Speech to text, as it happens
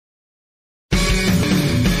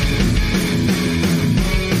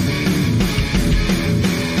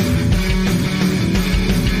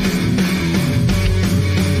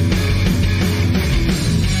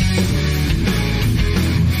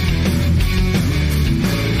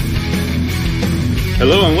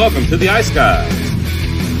Hello and welcome to the Ice Guys.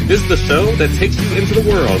 This is the show that takes you into the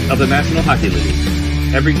world of the National Hockey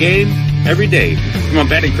League. Every game, every day, from a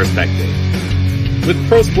betting perspective. With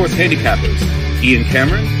pro sports handicappers, Ian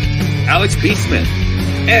Cameron, Alex B. Smith,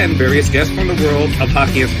 and various guests from the world of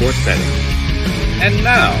hockey and sports betting. And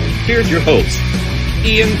now, here's your host,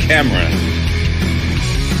 Ian Cameron.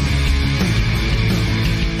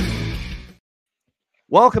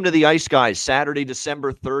 Welcome to the Ice Guys, Saturday,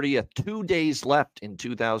 December 30th, 2 days left in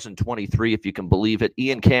 2023, if you can believe it.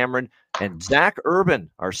 Ian Cameron and Zach Urban,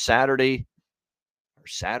 our Saturday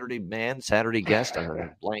guest. I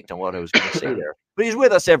blanked on what I was going to say there. But he's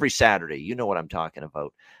with us every Saturday. You know what I'm talking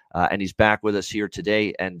about. And he's back with us here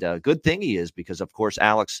today. And good thing he is, because, of course,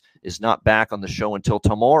 Alex is not back on the show until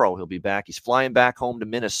tomorrow. He'll be back. He's flying back home to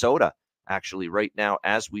Minnesota, actually, right now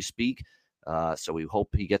as we speak. So we hope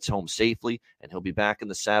he gets home safely, and he'll be back in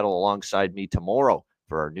the saddle alongside me tomorrow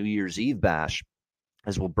for our New Year's Eve bash,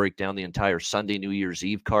 as we'll break down the entire Sunday New Year's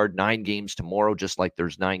Eve card. 9 games tomorrow, just like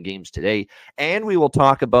there's 9 games today. And we will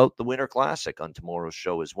talk about the Winter Classic on tomorrow's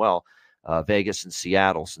show as well. Vegas and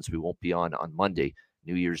Seattle, since we won't be on Monday.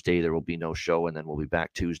 New Year's Day, there will be no show, and then we'll be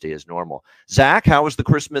back Tuesday as normal. Zach, how was the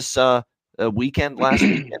Christmas weekend last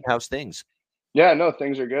weekend? How's things? Yeah, no,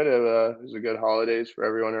 things are good. It was a good holidays for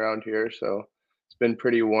everyone around here. So it's been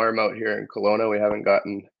pretty warm out here in Kelowna. We haven't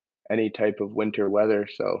gotten any type of winter weather,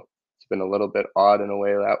 so it's been a little bit odd in a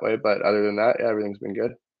way that way. But other than that, yeah, everything's been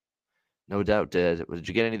good. No doubt. Did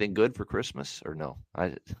you get anything good for Christmas or no?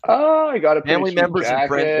 I got a family members jacket. And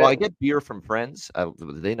friends. Well, I get beer from friends.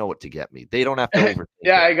 They know what to get me. They don't have to overthink.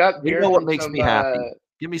 Yeah, I got beer. They know what makes me happy.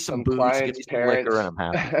 Give me some booze, give me some liquor, and I'm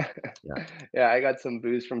happy. Yeah, I got some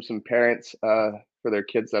booze from some parents for their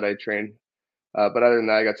kids that I train. But other than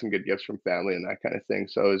that, I got some good gifts from family and that kind of thing.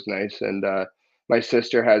 So it was nice. And my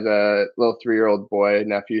sister has a little 3-year-old boy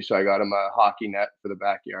nephew, so I got him a hockey net for the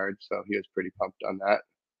backyard. So he was pretty pumped on that.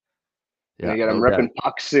 Yeah, and I get him ripping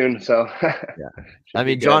pucks soon. So yeah, I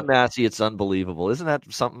mean, John Massey, it's unbelievable, isn't that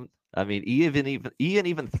something? I mean, Ian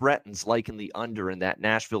even threatens liking the under in that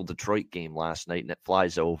Nashville-Detroit game last night, and it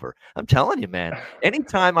flies over. I'm telling you, man,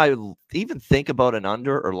 anytime I even think about an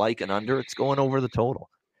under or like an under, it's going over the total.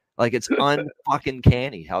 Like, it's unfucking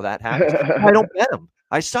canny how that happens. I don't bet them.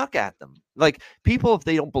 I suck at them. Like, people, if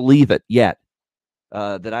they don't believe it yet,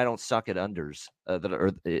 that I don't suck at unders,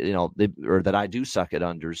 that I do suck at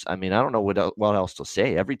unders. I mean, I don't know what else to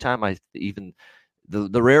say. Every time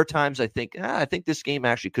the rare times I think this game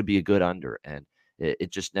actually could be a good under, and it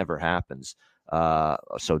just never happens.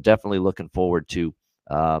 So definitely looking forward to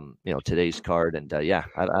today's card, and I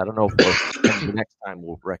don't know if the next time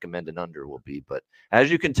we'll recommend an under will be, but as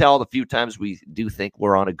you can tell, the few times we do think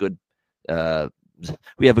we're on a good,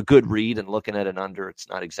 we have a good read, and looking at an under, it's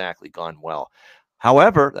not exactly gone well.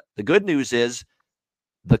 However, the good news is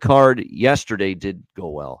the card yesterday did go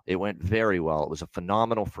well. It went very well. It was a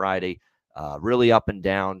phenomenal Friday. Really up and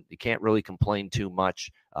down. You can't really complain too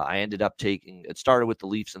much. I ended up it started with the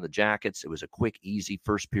Leafs and the Jackets. It was a quick, easy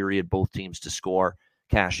first period, both teams to score,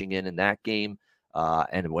 cashing in that game.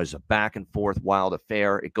 And it was a back and forth wild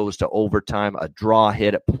affair. It goes to overtime, a draw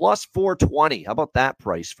hit at plus 420. How about that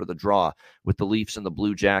price for the draw with the Leafs and the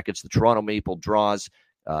Blue Jackets? The Toronto Maple draws.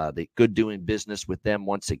 They good doing business with them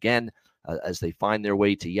once again as they find their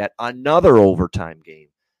way to yet another overtime game.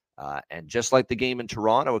 And just like the game in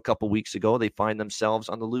Toronto a couple weeks ago, they find themselves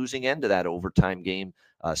on the losing end of that overtime game,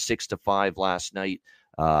 6-5 last night.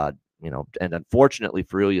 And unfortunately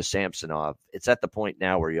for Ilya Samsonov, it's at the point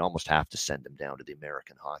now where you almost have to send him down to the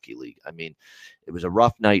American Hockey League. I mean, it was a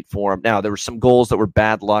rough night for him. Now, there were some goals that were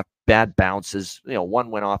bad luck, bad bounces.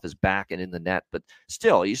 One went off his back and in the net, but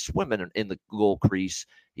still, he's swimming in the goal crease.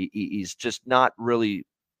 He's just not really.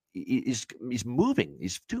 He's moving.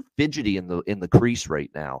 He's too fidgety in the crease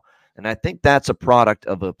right now, and I think that's a product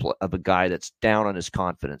of a guy that's down on his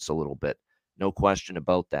confidence a little bit. No question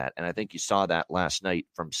about that. And I think you saw that last night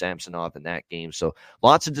from Samsonov in that game. So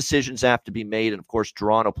lots of decisions have to be made. And of course,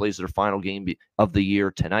 Toronto plays their final game of the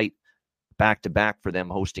year tonight, back to back for them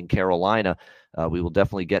hosting Carolina. We will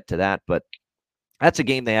definitely get to that, but that's a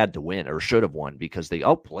game they had to win or should have won because they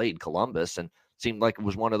outplayed Columbus, and seemed like it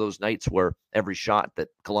was one of those nights where every shot that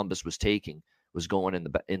Columbus was taking was going in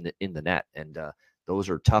the net. And those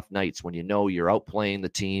are tough nights when you're outplaying the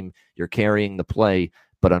team, you're carrying the play,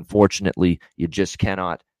 but unfortunately you just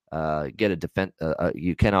cannot get a defense.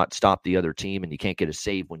 You cannot stop the other team, and you can't get a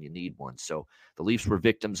save when you need one. So the Leafs were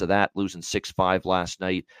victims of that, losing 6-5 last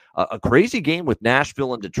night. A crazy game with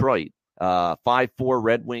Nashville and Detroit. 5-4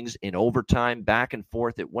 Red Wings in overtime, back and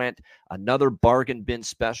forth it went. Another bargain bin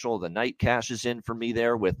special. The night cashes in for me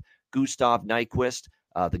there with Gustav Nyquist,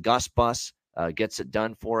 the Gus Bus, gets it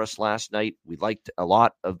done for us last night. We liked a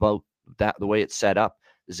lot about that, the way it's set up.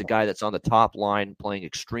 There's a guy that's on the top line playing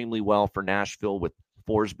extremely well for Nashville with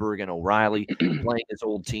Forsberg and O'Reilly playing his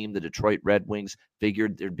old team, the Detroit Red Wings.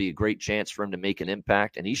 Figured there'd be a great chance for him to make an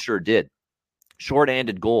impact, and he sure did.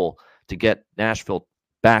 Short-handed goal to get Nashville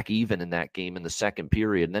back even in that game in the second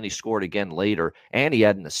period, and then he scored again later, and he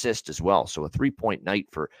had an assist as well. So a 3-point night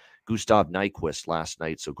for Gustav Nyquist last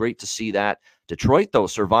night. So great to see that. Detroit, though,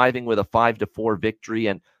 surviving with a 5-4 victory,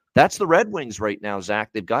 and that's the Red Wings right now, Zach.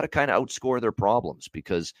 They've got to kind of outscore their problems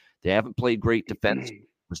because they haven't played great defense.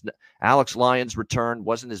 Alex Lyons returned,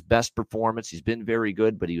 wasn't his best performance. He's been very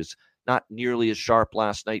good, but he was not nearly as sharp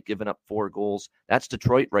last night, giving up 4 goals. That's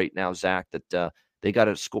Detroit right now, Zach, that they got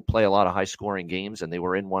to play a lot of high-scoring games, and they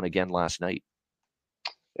were in one again last night.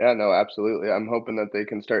 Yeah, no, absolutely. I'm hoping that they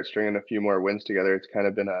can start stringing a few more wins together. It's kind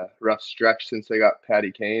of been a rough stretch since they got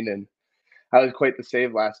Patty Kane, and that was quite the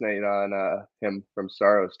save last night on him from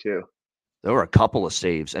Saros, too. There were a couple of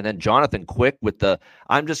saves. And then Jonathan Quick with the,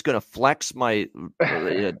 I'm just going to flex my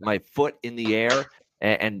my foot in the air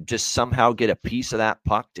and just somehow get a piece of that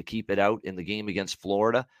puck to keep it out in the game against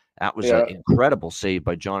Florida. That was an incredible save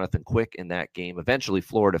by Jonathan Quick in that game. Eventually,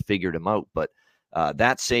 Florida figured him out. But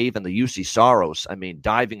that save and the UC Saros, I mean,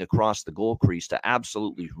 diving across the goal crease to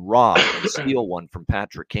absolutely rob and steal one from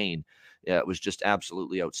Patrick Kane. Yeah, it was just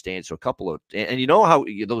absolutely outstanding. So a couple of, and you know how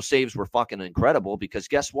those saves were fucking incredible because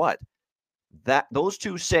guess what? Those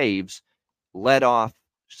 2 saves led off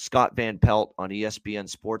Scott Van Pelt on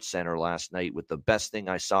ESPN SportsCenter last night with the best thing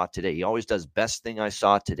I saw today. He always does best thing I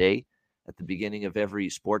saw today at the beginning of every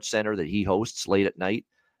SportsCenter that he hosts late at night.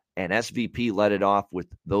 And SVP led it off with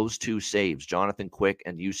those 2 saves, Jonathan Quick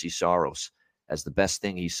and UC Saros, as the best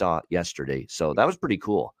thing he saw yesterday. So that was pretty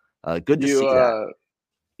cool. Good to see that.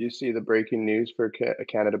 You see the breaking news for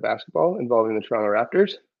Canada basketball involving the Toronto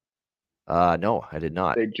Raptors? No, I did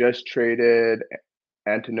not. They just traded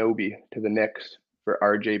Ananobi to the Knicks for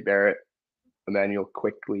RJ Barrett, Emmanuel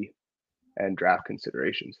Quickley, and draft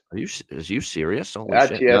considerations. Are you serious? Holy yeah,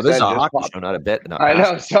 shit! Now, this is a hockey show, not a bet. I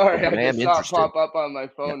know. Sorry, I just saw it pop up on my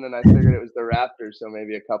phone, and I figured it was the Raptors. So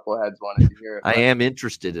maybe a couple of heads wanted to hear it. I am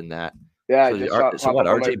interested in that. Yeah. So what?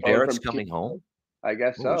 RJ Barrett's coming home? I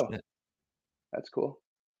guess Holy so. Shit. That's cool.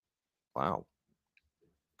 Wow.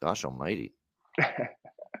 Gosh almighty.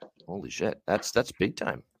 Holy shit. That's big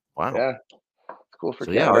time. Wow. Yeah. It's cool for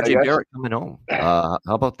Canada, RJ Barrett coming home. How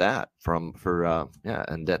about that?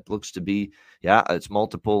 And that looks to be it's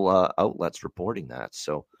multiple outlets reporting that.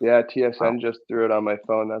 So yeah, TSN just threw it on my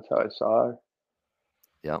phone. That's how I saw it.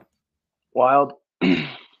 Yeah. Wild.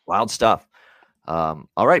 Wild stuff. All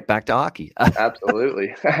right, back to hockey.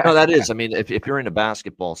 Absolutely. No, that is. I mean, if you're into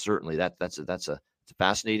basketball, certainly that's a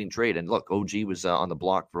fascinating trade. And look, OG was on the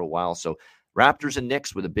block for a while. So Raptors and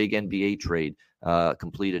Knicks with a big NBA trade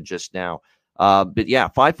completed just now. But yeah,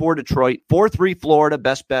 5-4 Detroit, 4-3 Florida.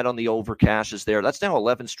 Best bet on the over cashes there. That's now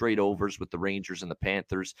 11 straight overs with the Rangers and the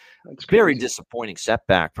Panthers. That's very disappointing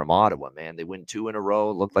setback from Ottawa, man. They win 2 in a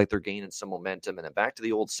row. Looked like they're gaining some momentum. And then back to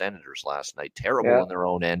the old Senators last night. Terrible in their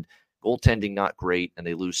own end. Goaltending not great, and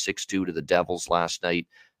they lose 6-2 to the Devils last night.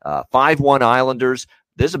 5-1 Islanders.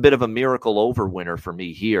 There's a bit of a miracle over winner for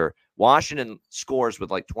me here. Washington scores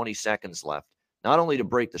with like 20 seconds left, not only to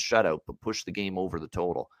break the shutout, but push the game over the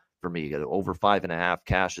total for me. Over 5.5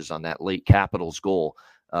 cashes on that late Capitals goal.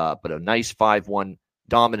 But a nice 5-1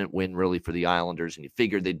 dominant win really for the Islanders. And you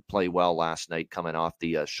figured they'd play well last night coming off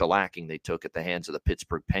the shellacking they took at the hands of the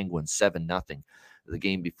Pittsburgh Penguins, 7-0 the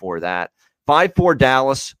game before that. 5-4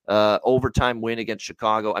 Dallas, overtime win against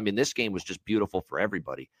Chicago. I mean, this game was just beautiful for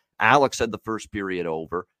everybody. Alex had the first period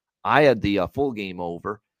over. I had the full game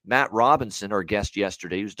over. Matt Robinson, our guest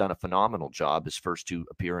yesterday, who's done a phenomenal job his first 2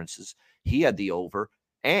 appearances, he had the over.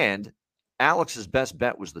 And Alex's best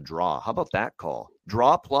bet was the draw. How about that call?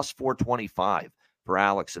 Draw plus 425 for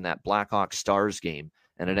Alex in that Blackhawks Stars game,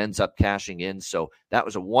 and it ends up cashing in. So that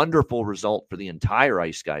was a wonderful result for the entire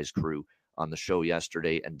Ice Guys crew on the show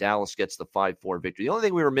yesterday, and Dallas gets the 5-4 victory. The only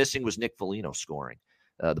thing we were missing was Nick Foligno scoring.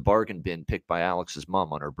 The bargain bin picked by Alex's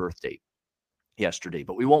mom on her birthday yesterday,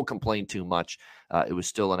 but we won't complain too much. It was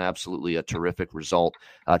still an absolutely a terrific result.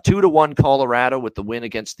 2-1 Colorado with the win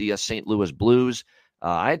against the St. Louis Blues.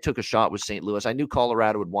 I took a shot with St. Louis. I knew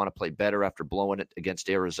Colorado would want to play better after blowing it against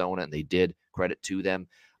Arizona, and they did. Credit to them.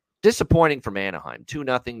 Disappointing from Anaheim.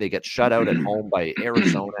 2-0. They get shut out at home by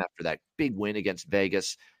Arizona after that big win against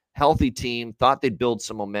Vegas. Healthy team. Thought they'd build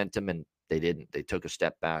some momentum, and they didn't. They took a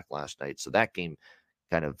step back last night. So that game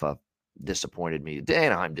kind of disappointed me.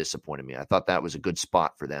 Anaheim disappointed me. I thought that was a good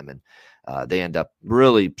spot for them, and they end up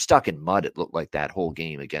really stuck in mud. It looked like that whole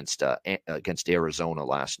game against Arizona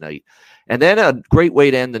last night. And then a great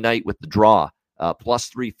way to end the night with the draw, plus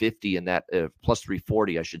 350 in that, plus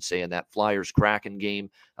 340, I should say, in that Flyers-Kraken game.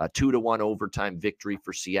 2-1 overtime victory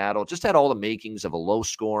for Seattle. Just had all the makings of a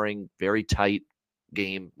low-scoring, very tight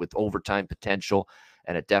game with overtime potential,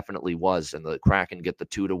 and it definitely was. And the Kraken get the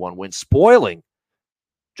 2-1 win, spoiling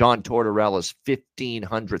John Tortorella's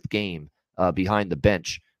 1,500th game behind the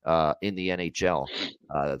bench in the NHL.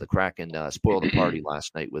 The Kraken spoiled the party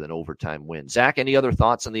last night with an overtime win. Zach, any other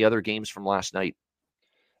thoughts on the other games from last night?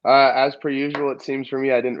 As per usual, it seems for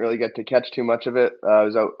me, I didn't really get to catch too much of it. I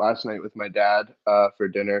was out last night with my dad for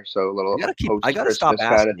dinner, so a little I gotta stop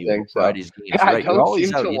asking kind of you thing. Friday's games. Yeah, right? You're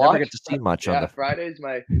always out. You never get to see much on the Friday's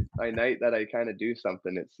my night that I kind of do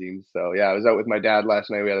something, it seems. So yeah, I was out with my dad last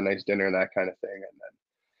night. We had a nice dinner and that kind of thing, and then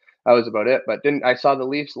that was about it. But I saw the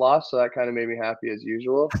Leafs lost, so that kind of made me happy as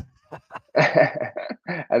usual.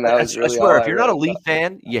 And that was really, I swear, if you're not a Leaf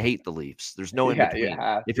fan, you hate the Leafs. There's no in between.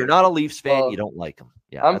 If you're not a Leafs fan, you don't like them.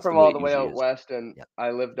 Yeah, I'm from all the way out west, and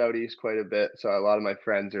I lived out east quite a bit, so a lot of my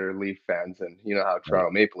friends are Leaf fans, and you know how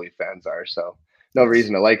Toronto Maple Leaf fans are, so no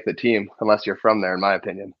reason to like the team unless you're from there, in my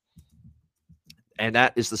opinion. And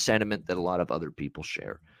that is the sentiment that a lot of other people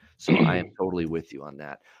share. So I am totally with you on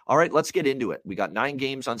that. All right, let's get into it. We got 9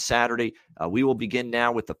 games on Saturday. We will begin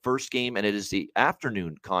now with the first game, and it is the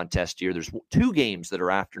afternoon contest here. There's 2 games that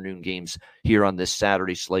are afternoon games here on this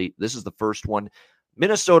Saturday slate. This is the first one.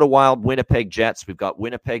 Minnesota Wild, Winnipeg Jets. We've got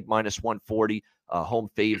Winnipeg minus 140, home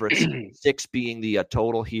favorites, 6 being the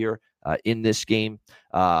total here in this game.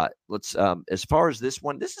 Let's as far as this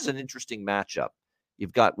one, this is an interesting matchup.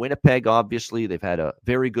 You've got Winnipeg, obviously. They've had a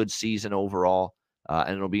very good season overall.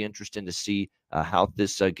 And it'll be interesting to see how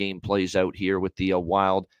this game plays out here with the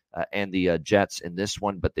Wild and the Jets in this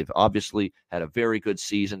one. But they've obviously had a very good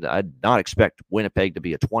season. I'd not expect Winnipeg to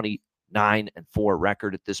be a 29-4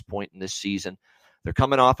 record at this point in this season. They're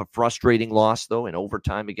coming off a frustrating loss, though, in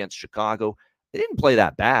overtime against Chicago. They didn't play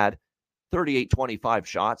that bad. 38-25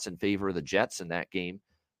 shots in favor of the Jets in that game.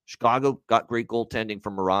 Chicago got great goaltending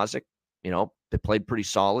from Mrazek. You know, they played pretty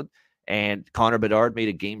solid. And Connor Bedard made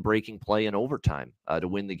a game-breaking play in overtime to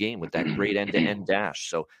win the game with that great end-to-end dash.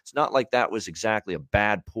 So it's not like that was exactly a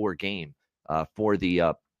bad, poor game for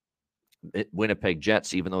the Winnipeg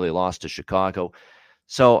Jets, even though they lost to Chicago.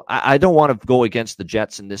 So I don't want to go against the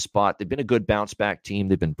Jets in this spot. They've been a good bounce-back team.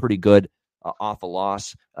 They've been pretty good off a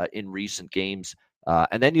loss in recent games.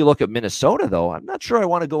 And then you look at Minnesota, though. I'm not sure I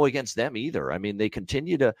want to go against them either. I mean, they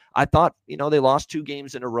continue to – I thought, they lost 2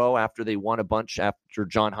 games in a row after they won a bunch after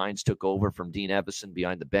John Hines took over from Dean Evison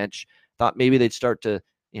behind the bench. Thought maybe they'd start to,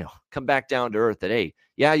 come back down to earth that, hey,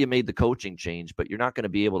 yeah, you made the coaching change, but you're not going to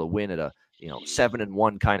be able to win at a,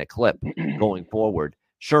 7-1 kind of clip going forward.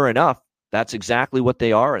 Sure enough, that's exactly what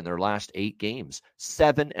they are in their last 8 games.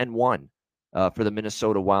 7-1 for the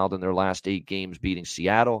Minnesota Wild in their last 8 games, beating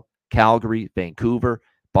Seattle, Calgary, Vancouver,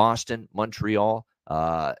 Boston, Montreal,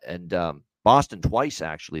 and Boston twice,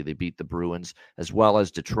 actually. They beat the Bruins, as well as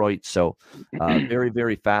Detroit. So very,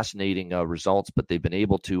 very fascinating results, but they've been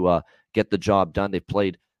able to get the job done. They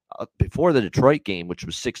played before the Detroit game, which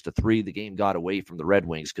was 6-3. The game got away from the Red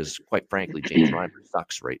Wings because, quite frankly, James Reimer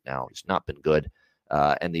sucks right now. He's not been good,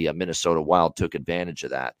 and the Minnesota Wild took advantage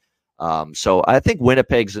of that. So I think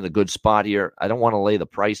Winnipeg's in a good spot here. I don't want to lay the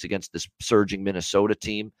price against this surging Minnesota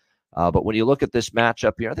team. But when you look at this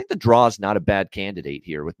matchup here, I think the draw is not a bad candidate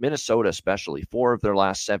here. With Minnesota especially, 4 of their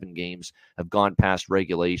last 7 games have gone past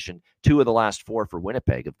regulation. 2 of the last 4 for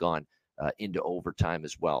Winnipeg have gone into overtime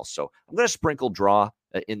as well. So I'm going to sprinkle draw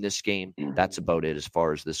in this game. That's about it as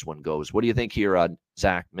far as this one goes. What do you think here,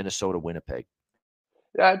 Zach, Minnesota, Winnipeg?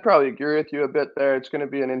 Yeah, I'd probably agree with you a bit there. It's going to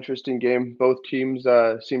be an interesting game. Both teams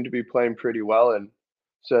seem to be playing pretty well, and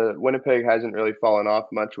so Winnipeg hasn't really fallen off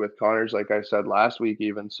much with Connors, like I said last week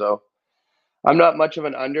even. So I'm not much of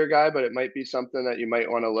an under guy, but it might be something that you might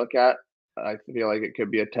want to look at. I feel like it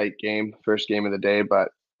could be a tight game, first game of the day. But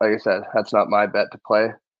like I said, that's not my bet to play.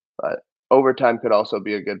 But overtime could also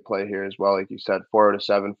be a good play here as well. Like you said, 4 out of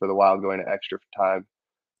 7 for the Wild going to extra time,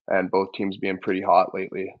 and both teams being pretty hot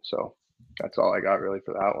lately. So that's all I got really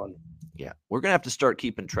for that one. Yeah, we're going to have to start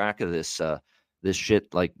keeping track of this this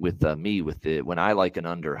shit, like with me, with when I like an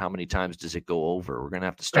under, how many times does it go over? We're gonna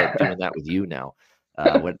have to start doing that with you now.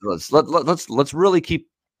 Let's really keep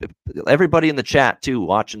everybody in the chat too,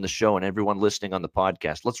 watching the show, and everyone listening on the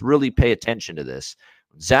podcast. Let's really pay attention to this.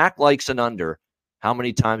 Zach likes an under. How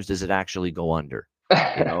many times does it actually go under?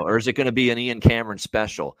 Or is it going to be an Ian Cameron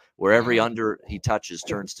special where every under he touches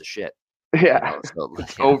turns to shit? Yeah,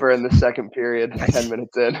 it's over in the second period, 10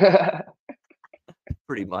 minutes in.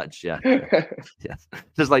 Pretty much, yeah. Yeah.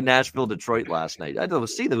 Just like Nashville, Detroit last night. I don't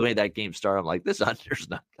see the way that game started. I'm like, this under's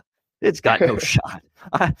not. It's got no shot.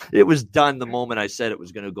 It was done the moment I said it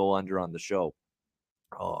was going to go under on the show.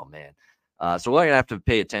 Oh man. So we're going to have to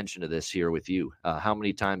pay attention to this here with you. How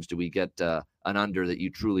many times do we get an under that you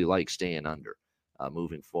truly like staying under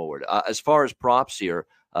moving forward? As far as props here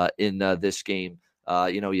in this game,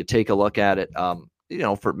 you take a look at it.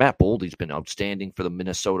 For Matt Boldy's been outstanding for the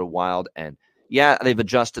Minnesota Wild, and yeah, they've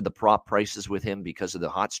adjusted the prop prices with him because of the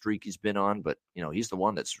hot streak he's been on. But he's the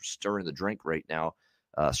one that's stirring the drink right now.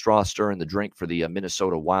 Straw stirring the drink for the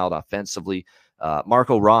Minnesota Wild offensively.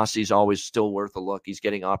 Marco Rossi's always still worth a look. He's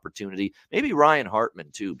getting opportunity. Maybe Ryan Hartman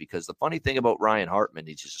too, because the funny thing about Ryan Hartman,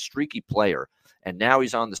 he's just a streaky player, and now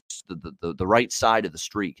he's on the right side of the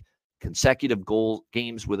streak. Consecutive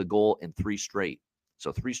games with a goal in 3 straight.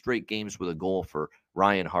 So 3 straight games with a goal for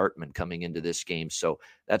Ryan Hartman coming into this game. So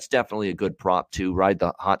that's definitely a good prop too. Ride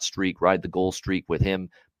the hot streak, ride the goal streak with him.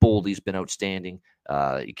 Boldy's been outstanding.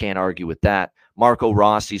 You can't argue with that. Marco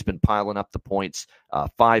Rossi's been piling up the points.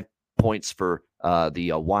 5 points for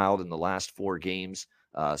the Wild in the last 4 games.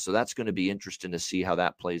 So that's going to be interesting to see how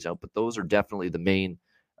that plays out. But those are definitely the main,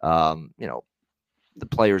 the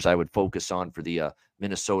players I would focus on for the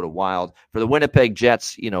Minnesota Wild. For the Winnipeg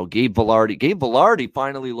Jets, Gabe Vilardi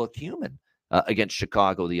finally looked human against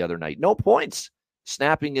Chicago the other night. No points,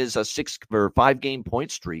 snapping his 6 or 5 game point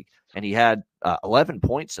streak, and he had 11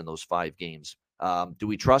 points in those 5 games. Do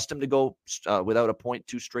we trust him to go without a point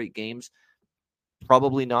 2 straight games?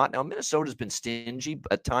 Probably not. Now, Minnesota's been stingy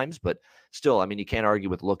at times, but still, you can't argue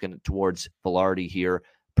with looking towards Vilardi here.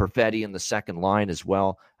 Perfetti in the second line as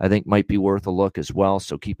well, I think might be worth a look as well.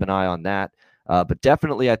 So keep an eye on that. But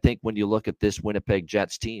definitely, I think when you look at this Winnipeg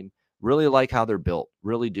Jets team, really like how they're built.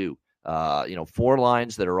 Really do. 4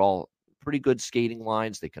 lines that are all pretty good skating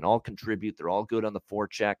lines. They can all contribute. They're all good on the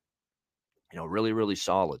forecheck. Really, really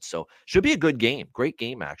solid. So should be a good game. Great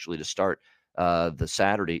game, actually, to start the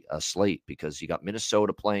Saturday slate, because you got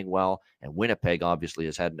Minnesota playing well, and Winnipeg obviously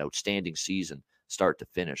has had an outstanding season start to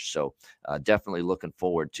finish. So definitely looking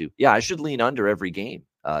forward to. Yeah, I should lean under every game.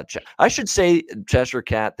 I should say, Cheshire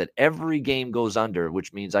Cat, that every game goes under,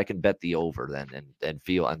 which means I can bet the over then and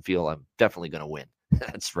feel I'm definitely going to win.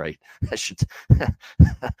 That's right. I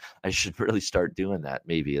should really start doing that.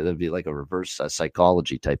 Maybe it'll be like a reverse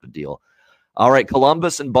psychology type of deal. All right,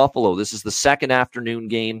 Columbus and Buffalo. This is the second afternoon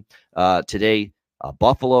game today.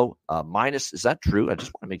 Buffalo minus. Is that true? I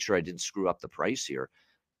just want to make sure I didn't screw up the price here.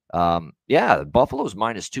 Yeah, Buffalo's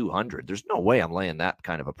minus 200. There's no way I'm laying that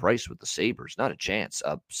kind of a price with the Sabres. Not a chance.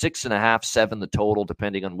 6.5, 7 the total,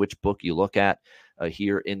 depending on which book you look at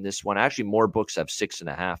here in this one. Actually, more books have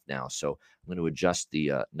 6.5 now, so I'm going to adjust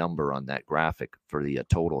the number on that graphic for the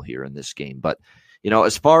total here in this game. But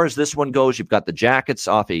as far as this one goes, you've got the Jackets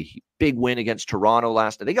off a big win against Toronto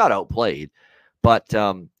last night. They got outplayed, but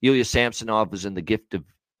Ilya Samsonov was in the gift of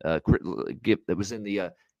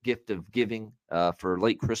giving for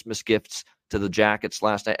late Christmas gifts to the Jackets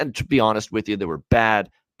last night. And to be honest with you, there were bad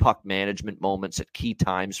puck management moments at key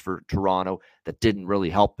times for Toronto that didn't really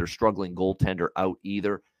help their struggling goaltender out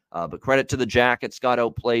either. But credit to the Jackets, got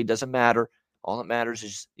outplayed. Doesn't matter. All that matters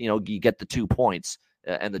is, you get the 2 points.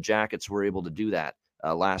 And the Jackets were able to do that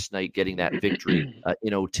last night, getting that victory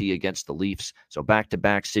in OT against the Leafs. So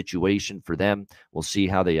back-to-back situation for them. We'll see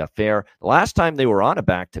how they fare. The last time they were on a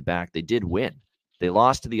back-to-back, they did win. They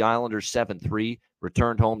lost to the Islanders 7-3,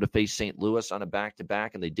 returned home to face St. Louis on a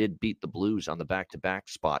back-to-back, and they did beat the Blues on the back-to-back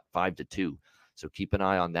spot 5-2. So keep an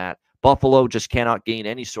eye on that. Buffalo just cannot gain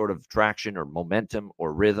any sort of traction or momentum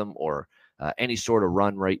or rhythm or any sort of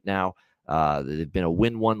run right now. They've been a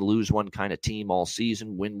win 1, lose 1 kind of team all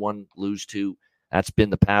season. Win 1, lose 2. That's been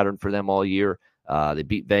the pattern for them all year. They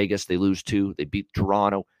beat Vegas. They lose 2. They beat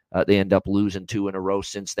Toronto. They end up losing 2 in a row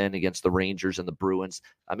since then against the Rangers and the Bruins.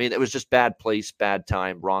 It was just bad place, bad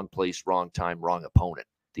time, wrong place, wrong time, wrong opponent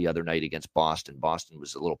the other night against Boston. Boston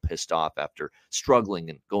was a little pissed off after struggling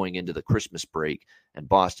and going into the Christmas break, and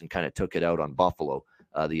Boston kind of took it out on Buffalo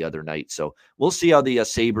the other night. So we'll see how the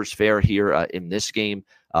Sabres fare here in this game.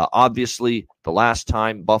 Obviously, the last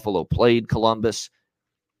time Buffalo played Columbus,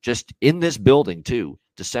 just in this building too,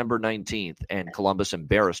 December 19th, and Columbus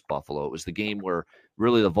embarrassed Buffalo. It was the game where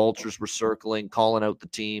really the Vultures were circling, calling out the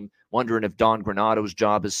team, wondering if Don Granato's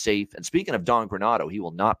job is safe. And speaking of Don Granato, he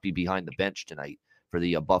will not be behind the bench tonight for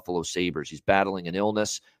the Buffalo Sabres. He's battling an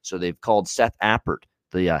illness, so they've called Seth Appert,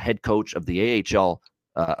 the head coach of the AHL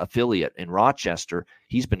affiliate in Rochester.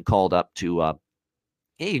 He's been called up to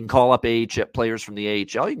You can call up players from the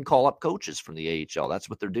AHL. You can call up coaches from the AHL. That's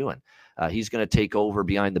what they're doing. He's going to take over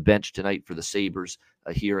behind the bench tonight for the Sabres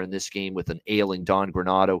here in this game with an ailing Don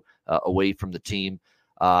Granato away from the team.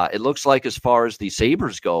 It looks like as far as the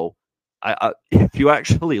Sabres go, if you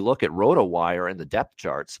actually look at RotoWire and the depth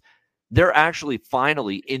charts, they're actually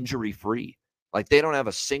finally injury-free. Like, they don't have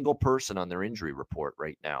a single person on their injury report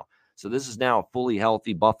right now. So this is now a fully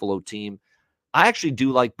healthy Buffalo team. I actually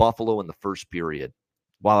do like Buffalo in the first period.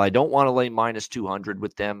 While I don't want to lay minus 200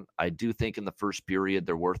 with them, I do think in the first period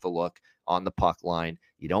they're worth a look on the puck line.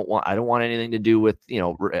 I don't want anything to do with,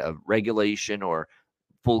 regulation or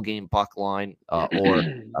full game puck line or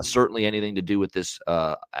certainly anything to do with this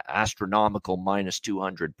astronomical minus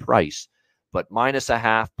 200 price. But minus a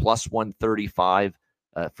half plus 135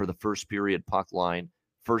 for the first period puck line.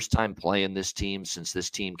 First time playing this team since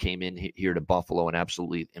this team came in here to Buffalo and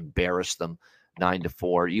absolutely embarrassed them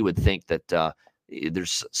 9-4. You would think that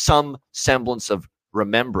there's some semblance of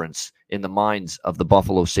remembrance in the minds of the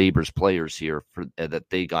Buffalo Sabres players here for that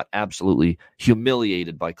they got absolutely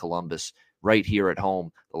humiliated by Columbus right here at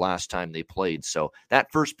home the last time they played. So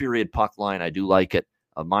that first period puck line, I do like it.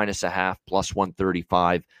 Minus a half plus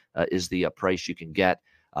 135 is the price you can get.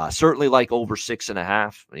 Certainly like over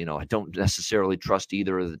 6.5. I don't necessarily trust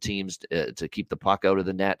either of the teams to keep the puck out of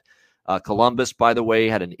the net. Columbus, by the way,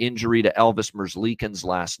 had an injury to Elvis Merzlikins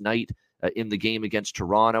last night in the game against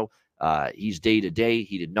Toronto. He's day-to-day.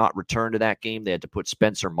 He did not return to that game. They had to put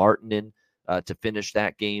Spencer Martin in to finish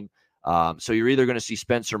that game. So you're either going to see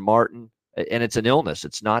Spencer Martin, and it's an illness.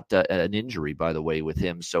 It's not an injury, by the way, with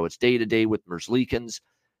him. So it's day-to-day with Merzlikins.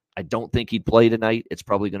 I don't think he'd play tonight. It's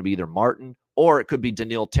probably going to be either Martin or it could be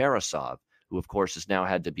Danil Tarasov, who, of course, has now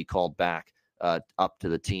had to be called back up to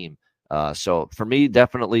the team. So for me,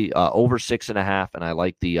 definitely over 6.5, and I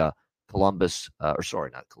like the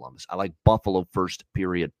I like Buffalo first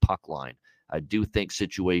period puck line. I do think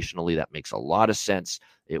situationally that makes a lot of sense.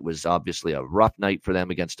 It was obviously a rough night for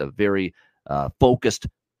them against a very focused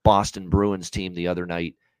Boston Bruins team the other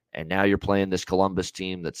night. And now you're playing this Columbus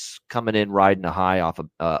team that's coming in riding a high off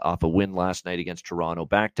a win last night against Toronto,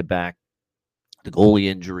 back-to-back. The goalie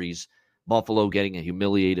injuries, Buffalo getting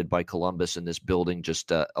humiliated by Columbus in this building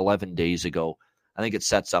just 11 days ago. I think it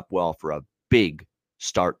sets up well for a big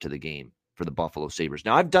start to the game for the Buffalo Sabres.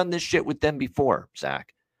 Now, I've done this shit with them before,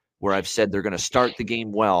 Zach, where I've said they're going to start the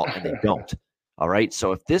game well, and they don't. All right?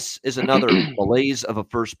 So if this is another malaise of a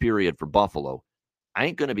first period for Buffalo, I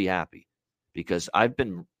ain't going to be happy because I've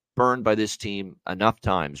been burned by this team enough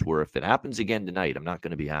times where if it happens again tonight, I'm not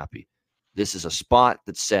going to be happy. This is a spot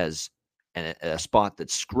that says, and a spot that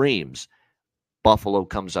screams, Buffalo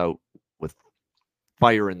comes out with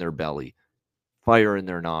fire in their belly, fire in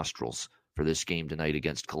their nostrils for this game tonight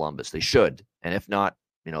against Columbus. They should. And if not,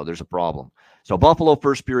 there's a problem. So Buffalo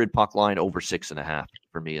first period puck line over 6.5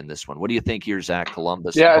 for me in this one. What do you think here, Zach?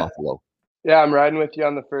 Columbus, Buffalo? Yeah, I'm riding with you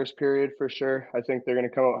on the first period for sure. I think they're going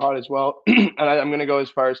to come out hot as well. And I'm going to go as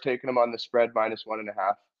far as taking them on the spread minus 1.5.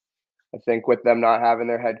 I think with them not having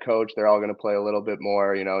their head coach, they're all going to play a little bit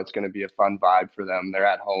more. It's going to be a fun vibe for them. They're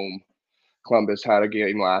at home. Columbus had a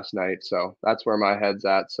game last night, so that's where my head's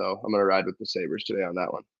at. So I'm going to ride with the Sabres today on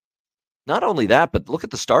that one. Not only that, but look at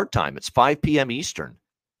the start time. It's 5 p.m. Eastern.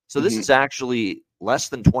 So this is actually less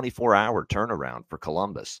than 24-hour turnaround for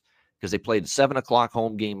Columbus because they played a 7 o'clock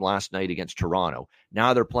home game last night against Toronto.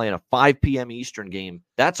 Now they're playing a 5 p.m. Eastern game.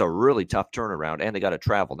 That's a really tough turnaround, and they got to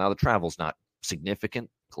travel. Now the travel's not significant,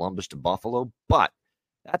 Columbus to Buffalo, but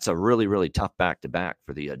that's a really, really tough back-to-back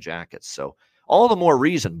for the Jackets. So all the more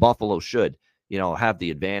reason Buffalo should, have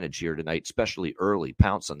the advantage here tonight, especially early,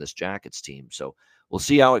 pounce on this Jackets team. So we'll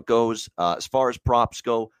see how it goes. As far as props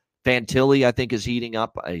go, Fantilli, I think, is heating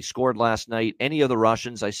up. He scored last night. Any of the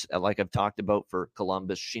Russians, like I've talked about for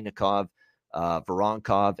Columbus, Shinikov,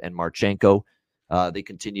 Voronkov, and Marchenko, they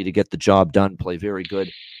continue to get the job done, play very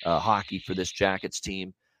good hockey for this Jackets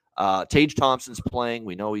team. Tage Thompson's playing.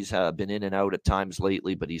 We know he's been in and out at times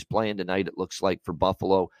lately, but he's playing tonight, it looks like, for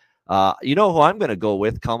Buffalo. You know who I'm going to go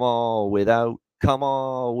with? Come all without, come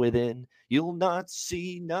all within. You'll not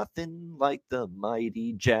see nothing like the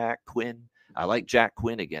mighty Jack Quinn. I like Jack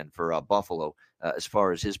Quinn again for Buffalo as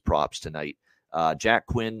far as his props tonight. Jack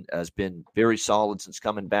Quinn has been very solid since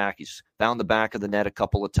coming back. He's found the back of the net a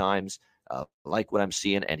couple of times. Like what I'm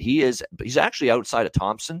seeing. And he's actually outside of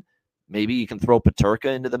Thompson. Maybe you can throw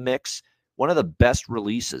Peterka into the mix. One of the best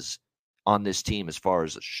releases on this team as far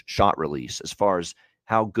as shot release, as far as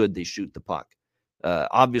how good they shoot the puck.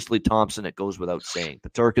 Obviously, Thompson, it goes without saying.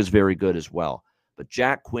 Peterka is very good as well. But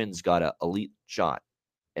Jack Quinn's got an elite shot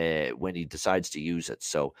when he decides to use it.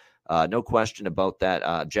 So no question about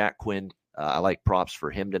that. Jack Quinn I like props for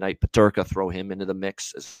him tonight. Peterka, throw him into the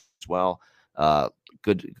mix as well.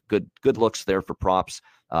 Good looks there for props.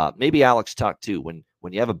 Maybe Alex Tuch too.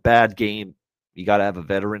 When you have a bad game, you got to have a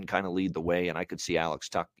veteran kind of lead the way, and I could see Alex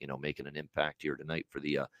Tuch, making an impact here tonight for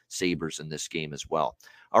the Sabres in this game as well.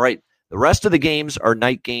 All right, the rest of the games are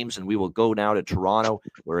night games, and we will go now to Toronto,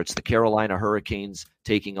 where it's the Carolina Hurricanes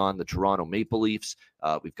taking on the Toronto Maple Leafs.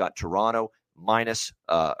 We've got Carolina minus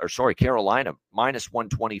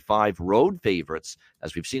 125 road favorites,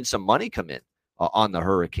 as we've seen some money come in on the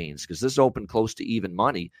Hurricanes, because this opened close to even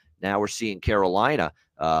money. Now we're seeing Carolina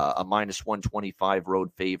a minus 125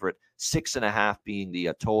 road favorite, 6.5 being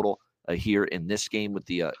the total here in this game with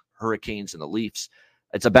the Hurricanes and the Leafs.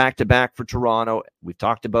 It's a back-to-back for Toronto. We've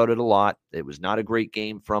talked about it a lot. It was not a great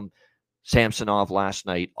game from Samsonov last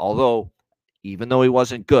night, although even though he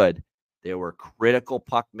wasn't good, there were critical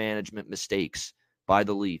puck management mistakes by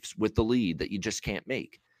the Leafs with the lead that you just can't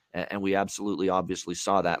make. And we absolutely obviously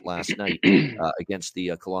saw that last night against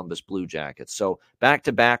the Columbus Blue Jackets. So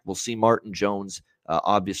back-to-back, we'll see Martin Jones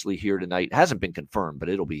obviously here tonight. It hasn't been confirmed, but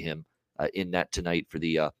it'll be him in net tonight for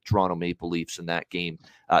the Toronto Maple Leafs in that game.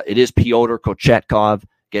 It is Pyotr Kochetkov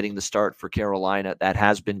getting the start for Carolina. That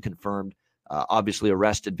has been confirmed. Obviously a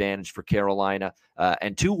rest advantage for Carolina.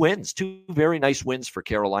 And two very nice wins for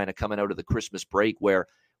Carolina coming out of the Christmas break, where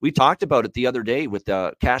we talked about it the other day with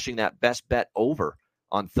cashing that best bet over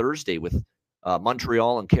on Thursday with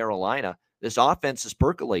Montreal and Carolina. This offense is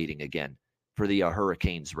percolating again for the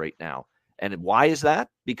Hurricanes right now. And why is that?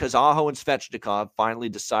 Because Aho and Svechnikov finally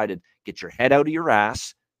decided, get your head out of your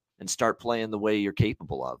ass and start playing the way you're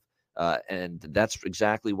capable of. And that's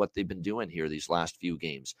exactly what they've been doing here these last few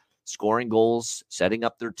games. Scoring goals, setting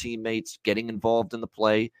up their teammates, getting involved in the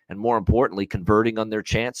play, and more importantly, converting on their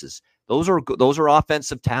chances. Those are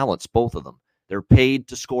offensive talents, both of them. They're paid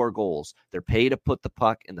to score goals. They're paid to put the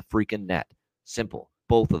puck in the freaking net. Simple.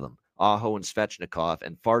 Both of them, Aho and Svechnikov.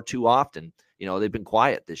 And far too often, they've been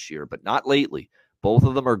quiet this year, but not lately. Both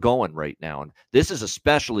of them are going right now. And this is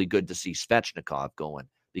especially good to see Svechnikov going,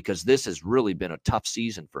 because this has really been a tough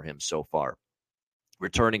season for him so far,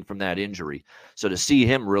 returning from that injury. So to see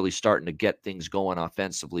him really starting to get things going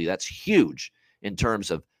offensively, that's huge in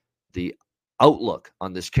terms of the outlook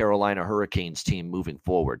on this Carolina Hurricanes team moving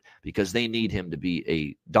forward, because they need him to be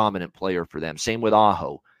a dominant player for them. Same with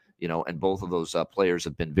Aho, and both of those players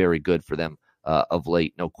have been very good for them of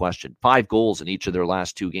late, no question. 5 goals in each of their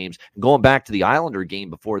last 2 games. And going back to the Islander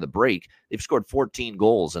game before the break, they've scored 14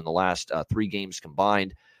 goals in the last 3 games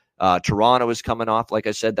combined. Toronto is coming off, like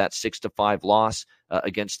I said, that 6-5 loss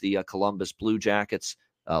against the Columbus Blue Jackets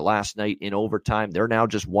last night in overtime. They're now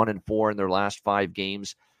just 1-4 in their last 5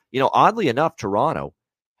 games. Oddly enough, Toronto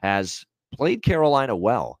has played Carolina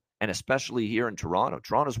well, and especially here in Toronto.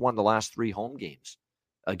 Toronto's won the last 3 home games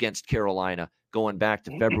against Carolina going back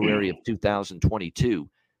to February of 2022.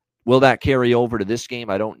 Will that carry over to this game?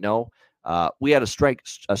 I don't know. We had a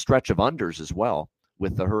stretch of unders as well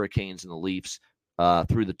with the Hurricanes and the Leafs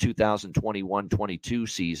through the 2021-22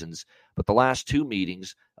 seasons. But the last 2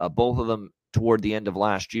 meetings, both of them toward the end of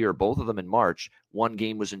last year, both of them in March. 1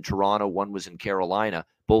 game was in Toronto, 1 was in Carolina.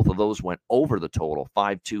 Both of those went over the total,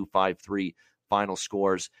 5-2, 5-3 final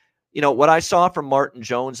scores. What I saw from Martin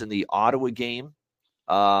Jones in the Ottawa game,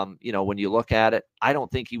 when you look at it, I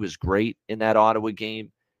don't think he was great in that Ottawa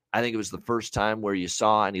game. I think it was the first time where you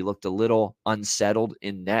saw, and he looked a little unsettled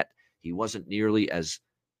in net. He wasn't nearly as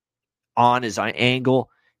on his angles.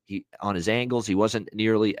 He wasn't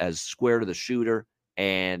nearly as square to the shooter.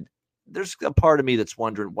 And there's a part of me that's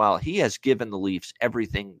wondering, wow, he has given the Leafs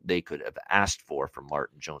everything they could have asked for from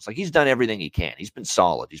Martin Jones. Like, he's done everything he can. He's been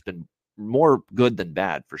solid. He's been more good than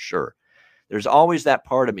bad for sure. There's always that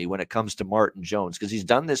part of me when it comes to Martin Jones, because he's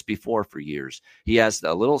done this before for years. He has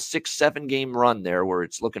a little 6-7 game run there where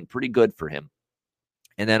it's looking pretty good for him.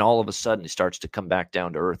 And then all of a sudden he starts to come back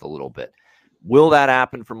down to earth a little bit. Will that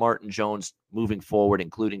happen for Martin Jones moving forward,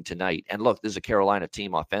 including tonight? And look, this is a Carolina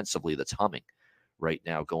team offensively that's humming right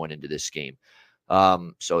now going into this game.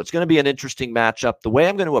 So it's going to be an interesting matchup. The way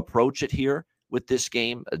I'm going to approach it here with this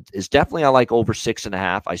game is definitely I like over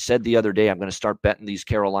 6.5. I said the other day I'm going to start betting these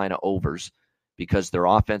Carolina overs because their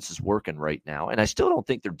offense is working right now. And I still don't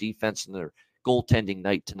think their defense and their goaltending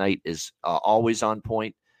night tonight is always on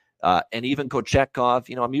point. And even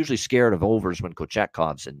Kochetkov, I'm usually scared of overs when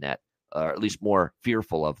Kochetkov's in net, or at least more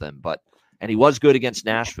fearful of them. And he was good against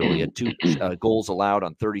Nashville. He had 2 goals allowed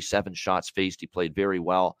on 37 shots faced. He played very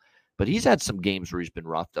well. But he's had some games where he's been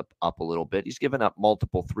roughed up a little bit. He's given up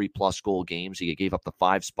multiple 3+ goal games. He gave up the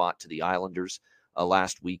 5 spot to the Islanders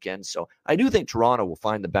last weekend. So I do think Toronto will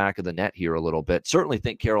find the back of the net here a little bit. Certainly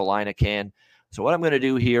think Carolina can. So what I'm going to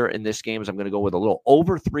do here in this game is I'm going to go with a little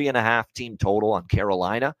over 3.5 team total on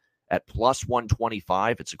Carolina at plus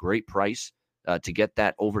 125. It's a great price to get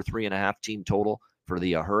that over 3.5 team total for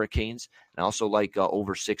the Hurricanes. And I also like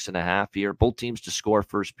over 6.5 here. Both teams to score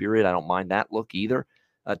first period. I don't mind that look either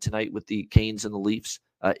tonight with the Canes and the Leafs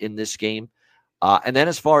in this game. And then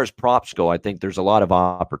as far as props go, I think there's a lot of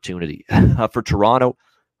opportunity for Toronto.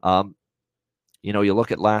 You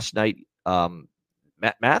look at last night,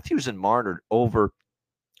 Matthews and Marner over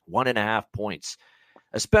 1.5 points,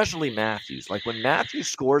 especially Matthews. Like when Matthews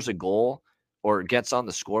scores a goal or gets on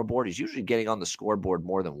the scoreboard, he's usually getting on the scoreboard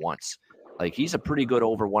more than once. Like he's a pretty good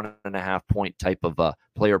over 1.5 point type of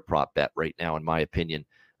player prop bet right now, in my opinion.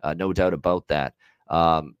 No doubt about that.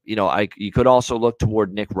 You could also look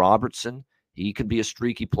toward Nick Robertson. He could be a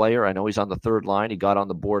streaky player. I know he's on the third line. He got on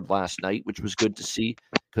the board last night, which was good to see.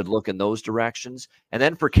 Could look in those directions. And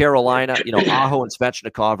then for Carolina, Aho and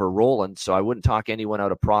Svechnikov are rolling, so I wouldn't talk anyone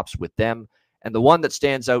out of props with them. And the one that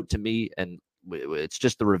stands out to me, and it's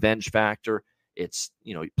just the revenge factor, it's,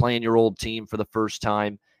 playing your old team for the first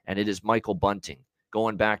time, and it is Michael Bunting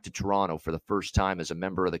going back to Toronto for the first time as a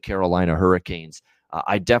member of the Carolina Hurricanes.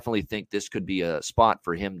 I definitely think this could be a spot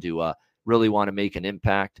for him to really want to make an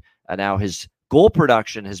impact. Now his goal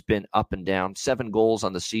production has been up and down, 7 goals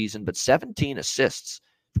on the season, but 17 assists,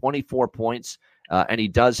 24 points. And he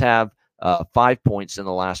does have 5 points in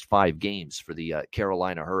the last 5 games for the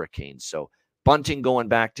Carolina Hurricanes. So Bunting going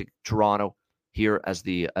back to Toronto here as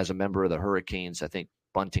a member of the Hurricanes. I think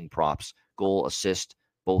Bunting props, goal, assist,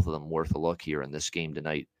 both of them worth a look here in this game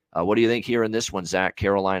tonight. What do you think here in this one, Zach?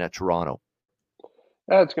 Carolina, Toronto.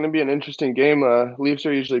 Yeah, it's going to be an interesting game. Leafs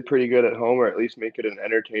are usually pretty good at home, or at least make it an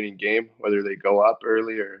entertaining game, whether they go up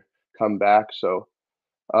early or come back. So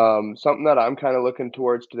something that I'm kind of looking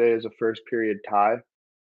towards today is a first period tie.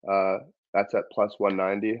 That's at plus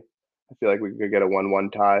 190. I feel like we could get a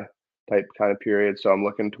 1-1 tie type kind of period. So I'm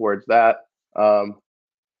looking towards that. I'm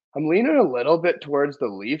leaning a little bit towards the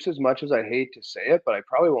Leafs, as much as I hate to say it, but I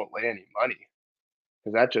probably won't lay any money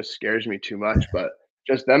because that just scares me too much. But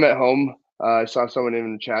just them at home. I saw someone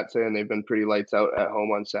in the chat saying they've been pretty lights out at home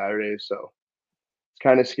on Saturdays, so it's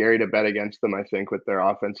kind of scary to bet against them, I think, with their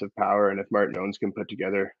offensive power. And if Martin Jones can put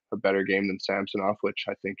together a better game than Samsonov, which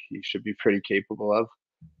I think he should be pretty capable of.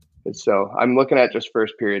 And so I'm looking at just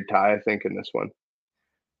first period tie, I think, in this one.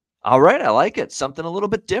 All right, I like it. Something a little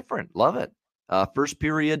bit different. Love it. First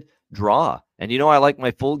period draw. And I like my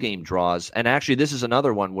full game draws. And actually, this is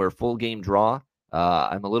another one where full game draw,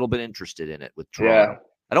 I'm a little bit interested in it with Toronto. Yeah.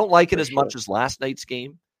 I don't like it as much as last night's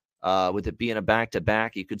game. With it being a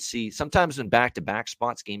back-to-back, you could see sometimes in back-to-back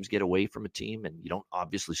spots, games get away from a team, and you don't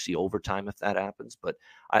obviously see overtime if that happens. But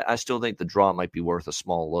I still think the draw might be worth a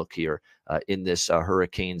small look here in this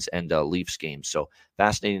Hurricanes and Leafs game. So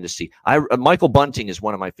fascinating to see. Michael Bunting is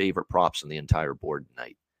one of my favorite props on the entire board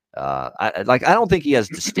tonight. I don't think he has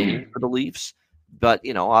disdain for the Leafs, but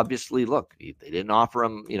obviously, look, they didn't offer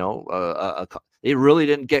him, they really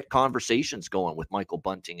didn't get conversations going with Michael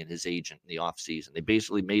Bunting and his agent in the offseason. They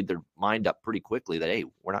basically made their mind up pretty quickly that, hey,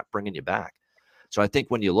 we're not bringing you back. So I think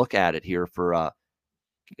when you look at it here for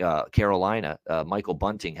Carolina, Michael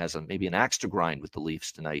Bunting has maybe an axe to grind with the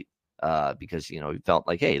Leafs tonight because, he felt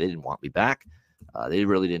like, hey, they didn't want me back. They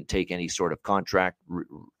really didn't take any sort of contract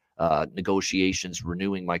negotiations,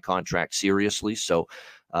 renewing my contract seriously. So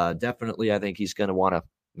definitely I think he's going to want to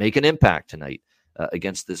make an impact tonight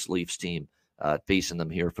against this Leafs team. Facing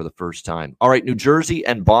them here for the first time. All right, New Jersey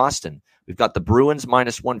and Boston. We've got the Bruins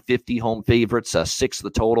minus 150 home favorites, 6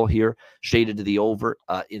 the total here, shaded to the over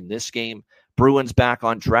in this game. Bruins back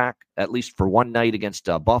on track, at least for one night against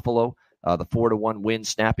Buffalo. The 4-1 win,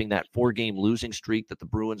 snapping that 4-game losing streak that the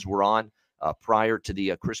Bruins were on prior to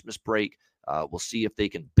the Christmas break. We'll see if they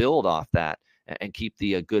can build off that and keep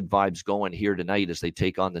the good vibes going here tonight as they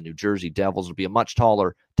take on the New Jersey Devils. It'll be a much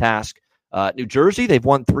taller task. New Jersey, they've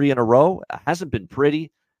won 3 in a row. It hasn't been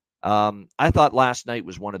pretty. I thought last night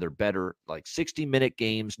was one of their better, 60-minute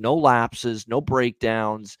games. No lapses, no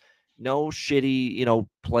breakdowns, no shitty,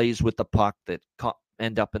 plays with the puck that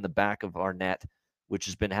end up in the back of our net, which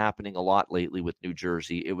has been happening a lot lately with New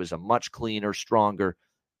Jersey. It was a much cleaner, stronger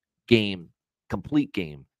game, complete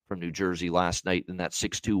game from New Jersey last night than that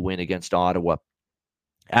 6-2 win against Ottawa.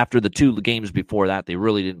 After the 2 games before that, they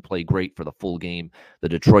really didn't play great for the full game, the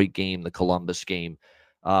Detroit game, the Columbus game.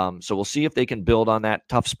 So we'll see if they can build on that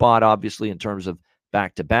tough spot, obviously, in terms of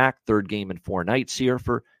back-to-back, 3rd game in 4 nights here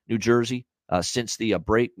for New Jersey since the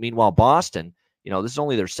break. Meanwhile, Boston, this is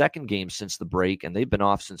only their 2nd game since the break, and they've been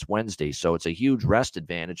off since Wednesday. So it's a huge rest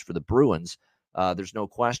advantage for the Bruins. There's no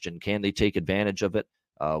question. Can they take advantage of it?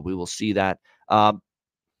 We will see that.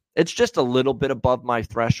 It's just a little bit above my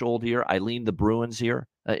threshold here. I lean the Bruins here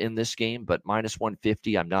in this game, but minus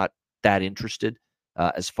 150, I'm not that interested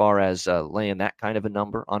as far as laying that kind of a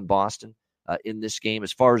number on Boston in this game.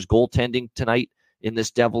 As far as goaltending tonight in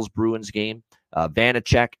this Devils-Bruins game,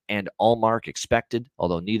 Vanacek and Ullmark expected,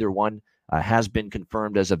 although neither one has been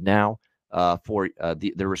confirmed as of now for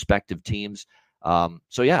their respective teams.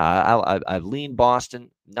 So, yeah, I've leaned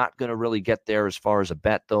Boston. Not going to really get there as far as a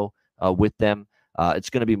bet, though, with them. It's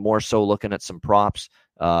going to be more so looking at some props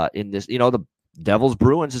in this. The Devils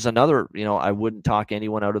Bruins is another, I wouldn't talk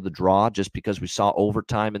anyone out of the draw just because we saw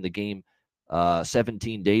overtime in the game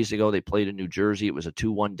 17 days ago. They played in New Jersey. It was a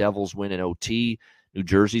 2-1 Devils win in OT. New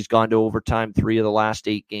Jersey's gone to overtime 3 of the last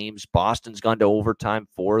 8 games. Boston's gone to overtime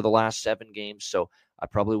 4 of the last 7 games. So I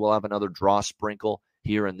probably will have another draw sprinkle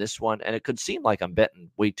here in this one. And it could seem like I'm betting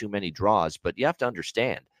way too many draws, but you have to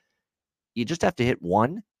understand, you just have to hit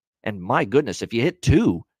one. And my goodness, if you hit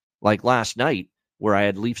 2, like last night, where I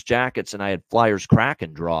had Leafs Jackets and I had Flyers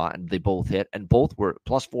Kraken draw, and they both hit, and both were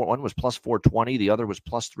 +4. One was +420, the other was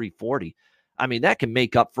 +340. I mean, that can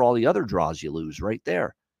make up for all the other draws you lose right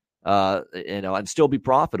there, and still be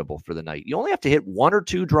profitable for the night. You only have to hit 1 or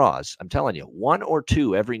 2 draws. I'm telling you, 1 or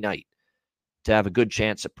 2 every night to have a good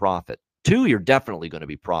chance at profit. 2, you're definitely going to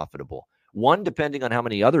be profitable. 1, depending on how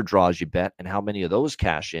many other draws you bet and how many of those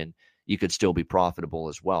cash in, you could still be profitable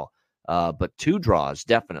as well. But 2 draws,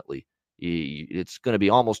 definitely. It's going to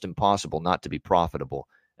be almost impossible not to be profitable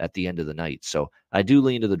at the end of the night. So I do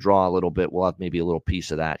lean to the draw a little bit. We'll have maybe a little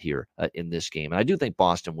piece of that here in this game. And I do think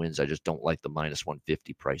Boston wins. I just don't like the minus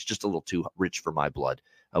 150 price. Just a little too rich for my blood.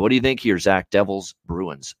 What do you think here, Zach? Devils,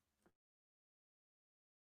 Bruins.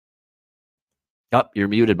 Oh, you're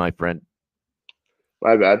muted, my friend.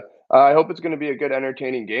 My bad. I hope it's going to be a good,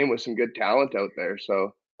 entertaining game with some good talent out there.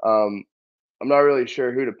 So I'm not really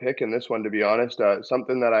sure who to pick in this one, to be honest.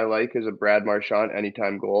 Something that I like is a Brad Marchand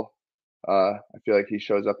anytime goal. I feel like he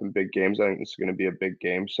shows up in big games. I think this is going to be a big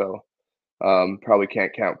game. So probably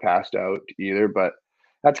can't count past out either. But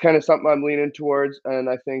that's kind of something I'm leaning towards. And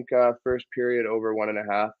I think first period over 1.5.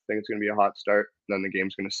 I think it's going to be a hot start. And then the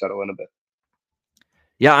game's going to settle in a bit.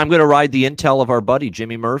 Yeah, I'm going to ride the intel of our buddy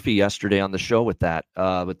Jimmy Murphy yesterday on the show with that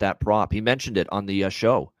prop. He mentioned it on the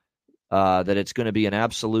show that it's going to be an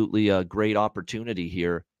absolutely great opportunity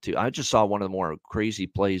here. I just saw one of the more crazy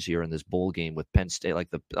plays here in this bowl game with Penn State. Like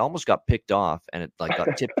almost got picked off and it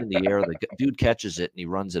got tipped in the air. The dude catches it and he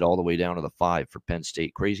runs it all the way down to the 5 for Penn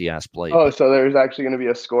State. Crazy ass play. Oh, so there's actually going to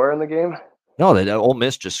be a score in the game? No, Ole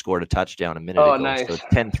Miss just scored a touchdown a minute ago. Nice. So it's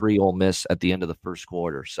 10-3 Ole Miss at the end of the first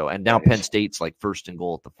quarter. So and now Penn State's like first and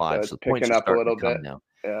goal at the 5. So the points are starting to come now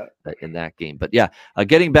in that game. But yeah,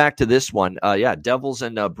 getting back to this one, Devils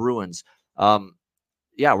and Bruins.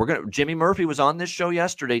 Jimmy Murphy was on this show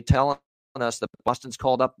yesterday telling us that Boston's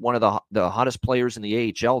called up one of the hottest players in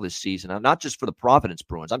the AHL this season. And not just for the Providence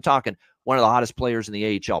Bruins. I'm talking one of the hottest players in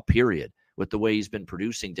the AHL, period, with the way he's been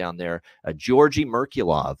producing down there. Georgi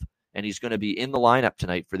Merkulov. And he's going to be in the lineup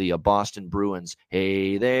tonight for the Boston Bruins.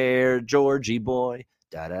 Hey there, Georgie boy.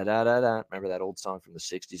 Da-da-da-da-da. Remember that old song from the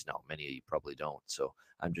 60s? No, many of you probably don't. So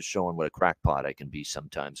I'm just showing what a crackpot I can be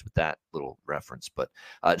sometimes with that little reference. But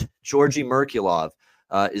Georgi Merkulov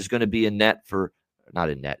is going to be in the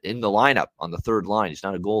lineup on the third line. He's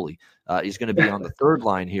not a goalie. He's going to be on the third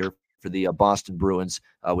line here for the Boston Bruins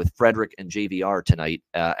with Frederick and JVR tonight.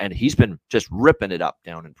 And he's been just ripping it up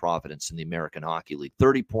down in Providence in the American Hockey League.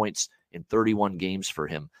 30 points in 31 games for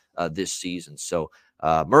him this season. So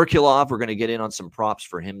Merkulov, we're going to get in on some props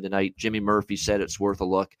for him tonight. Jimmy Murphy said it's worth a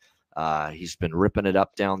look. He's been ripping it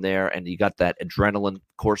up down there, and you got that adrenaline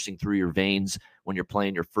coursing through your veins when you're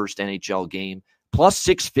playing your first NHL game. Plus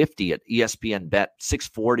 650 at ESPN Bet,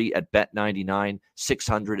 640 at Bet99,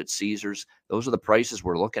 600 at Caesars. Those are the prices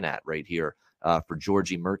we're looking at right here for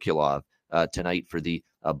Georgi Merkulov tonight for the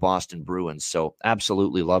Boston Bruins. So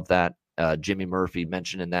absolutely love that. Jimmy Murphy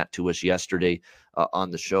mentioning that to us yesterday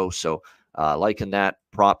on the show. So liking that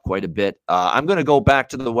prop quite a bit. I'm going to go back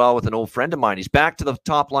to the well with an old friend of mine. He's back to the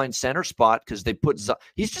top line center spot because they put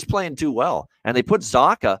he's just playing too well. And they put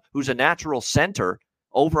Zacha, who's a natural center,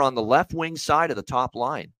 over on the left wing side of the top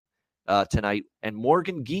line tonight. And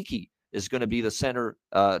Morgan Geekie is going to be the center,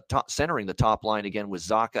 centering the top line again with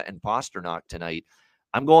Zacha and Pasternak tonight.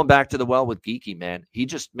 I'm going back to the well with Geekie, man. He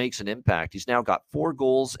just makes an impact. He's now got 4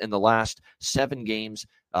 goals in the last 7 games,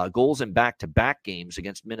 goals in back-to-back games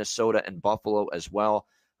against Minnesota and Buffalo as well.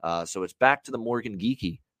 So it's back to the Morgan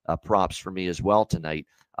Geekie props for me as well tonight.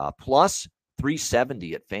 Plus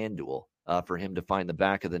 370 at FanDuel for him to find the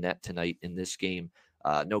back of the net tonight in this game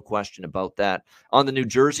No question about that. On the New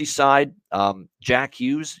Jersey side, Jack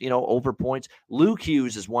Hughes, over points. Luke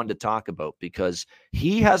Hughes is one to talk about because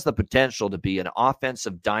he has the potential to be an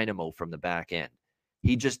offensive dynamo from the back end.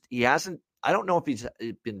 He hasn't, I don't know if he's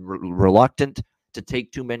been reluctant to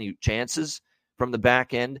take too many chances from the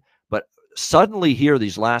back end, but suddenly here,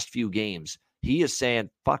 these last few games, he is saying,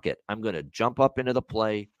 fuck it, I'm going to jump up into the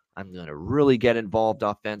play. I'm going to really get involved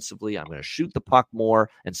offensively. I'm going to shoot the puck more.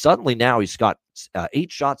 And suddenly now he's got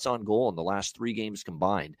 8 shots on goal in the last 3 games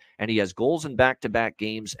combined. And he has goals in back-to-back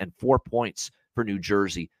games and 4 points for New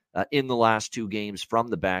Jersey in the last 2 games from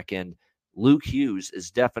the back end. Luke Hughes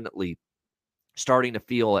is definitely starting to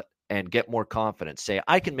feel it and get more confidence. Say,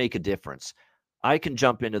 I can make a difference. I can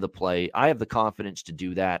jump into the play. I have the confidence to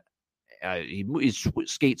do that. He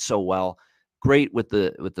skates so well. Great with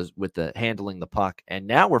the handling the puck, and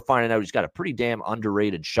now we're finding out he's got a pretty damn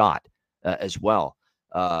underrated shot as well,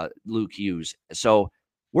 Luke Hughes. So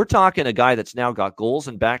we're talking a guy that's now got goals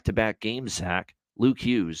in back-to-back games, Zach, Luke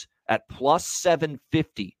Hughes, at plus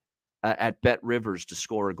 750 at Bet Rivers to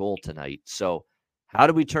score a goal tonight. So how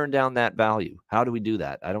do we turn down that value? How do we do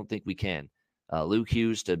that? I don't think we can. Luke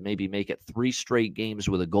Hughes to maybe make it 3 straight games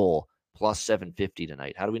with a goal, plus 750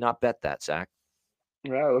 tonight. How do we not bet that, Zach?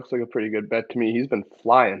 Yeah, it looks like a pretty good bet to me. He's been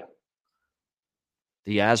flying.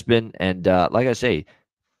 He has been. And like I say,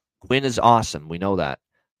 Quinn is awesome. We know that.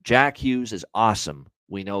 Jack Hughes is awesome.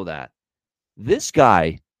 We know that. This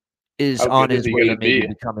guy is on his way to maybe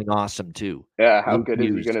becoming awesome too. Yeah, how good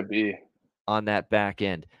is he going to be? On that back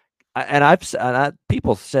end. And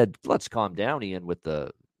people said, let's calm down, Ian, with the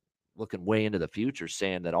looking way into the future,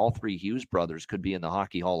 saying that all 3 Hughes brothers could be in the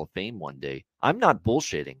Hockey Hall of Fame one day. I'm not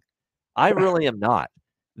bullshitting. I really am not.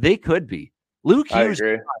 They could be. Luke Hughes,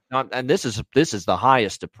 and this is the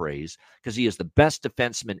highest of praise because he is the best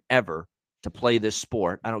defenseman ever to play this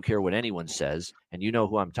sport. I don't care what anyone says, and you know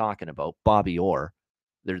who I'm talking about, Bobby Orr.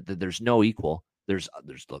 There's no equal. There's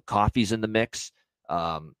the Coffee's in the mix.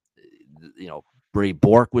 Ray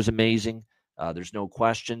Bourque was amazing. There's no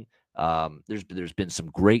question. There's been some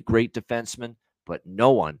great defensemen, but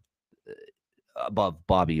no one above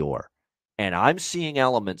Bobby Orr. And I'm seeing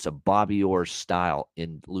elements of Bobby Orr's style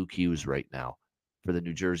in Luke Hughes right now for the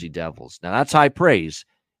New Jersey Devils. Now, that's high praise.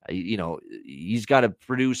 He's got to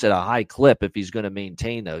produce at a high clip if he's going to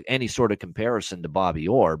maintain any sort of comparison to Bobby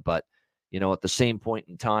Orr. But, at the same point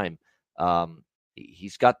in time,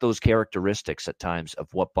 he's got those characteristics at times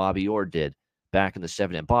of what Bobby Orr did back in the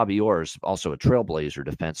 70s. And Bobby Orr is also a trailblazer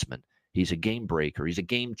defenseman. He's a game breaker. He's a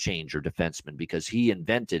game changer defenseman because he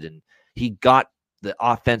invented and he got the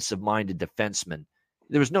offensive-minded defenseman.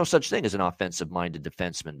 There was no such thing as an offensive-minded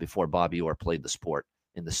defenseman before Bobby Orr played the sport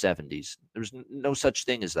in the 70s. There was no such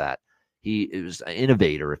thing as that. He was an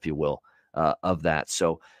innovator, if you will, of that.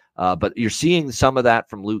 So, but you're seeing some of that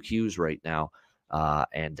from Luke Hughes right now,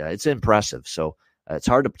 and it's impressive. So it's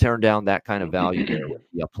hard to turn down that kind of value there with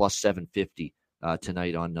plus 750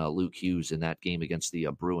 tonight on Luke Hughes in that game against the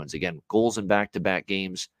Bruins. Again, goals in back-to-back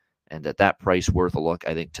games. And at that price, worth a look,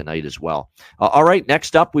 I think, tonight as well. All right,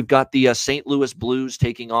 next up, we've got the St. Louis Blues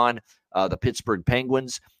taking on the Pittsburgh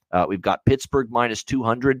Penguins. We've got Pittsburgh minus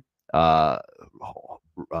 200, home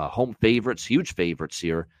favorites, huge favorites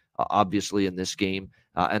here, obviously, in this game.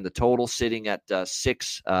 And the total sitting at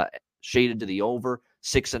 6, shaded to the over,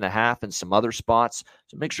 6.5 in some other spots.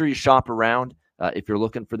 So make sure you shop around if you're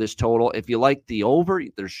looking for this total. If you like the over,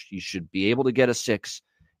 you should be able to get a 6.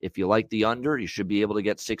 If you like the under, you should be able to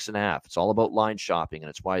get 6.5. It's all about line shopping, and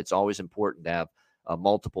it's why it's always important to have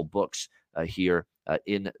multiple books here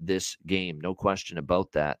in this game. No question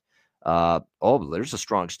about that. There's a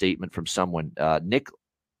strong statement from someone. Nick,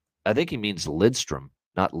 I think he means Lidstrom,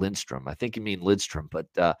 not Lindstrom. I think he means Lidstrom, but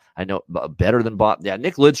I know better than Bob. Yeah,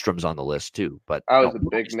 Nick Lidstrom's on the list too. But I was a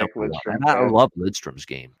big Nick Lidstrom fan. I love Lidstrom's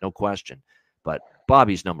game, no question. But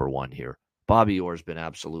Bobby's number one here. Bobby Orr's been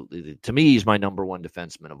absolutely, to me, he's my number one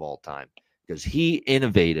defenseman of all time because he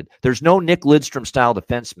innovated. There's no Nick Lidstrom style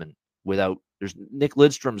defenseman Nick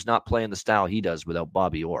Lidstrom's not playing the style he does without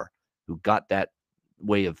Bobby Orr, who got that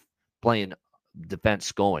way of playing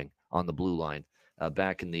defense going on the blue line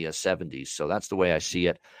back in the 70s. So that's the way I see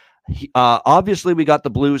it. Obviously, we got the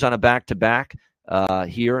Blues on a back-to-back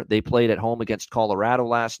here. They played at home against Colorado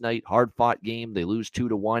last night. Hard-fought game. They lose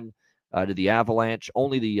 2-1. To the Avalanche.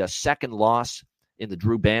 Only the second loss in the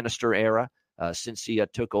Drew Bannister era since he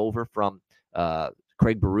took over from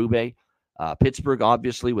Craig Berube. Pittsburgh,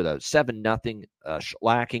 obviously, with a 7-0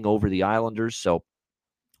 shellacking over the Islanders. So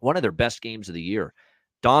one of their best games of the year.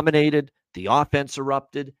 Dominated, the offense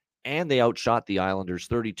erupted, and they outshot the Islanders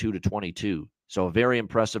 32-22. So a very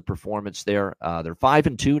impressive performance there. They're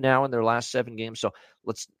 5-2 now in their last 7 games. So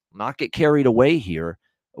let's not get carried away here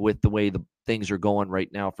with the way the things are going right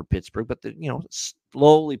now for Pittsburgh. But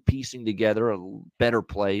slowly piecing together a better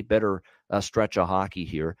play, better stretch of hockey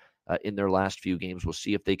here in their last few games. We'll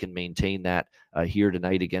see if they can maintain that here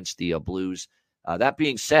tonight against the Blues. That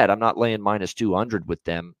being said, I'm not laying minus 200 with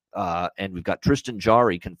them. And we've got Tristan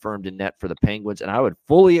Jarry confirmed in net for the Penguins. And I would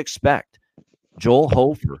fully expect Joel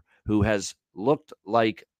Hofer, who has looked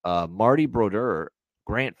like Marty Brodeur,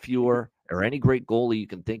 Grant Fuhr, or any great goalie you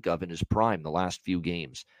can think of in his prime the last few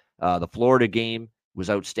games. The Florida game was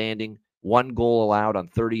outstanding. 1 goal allowed on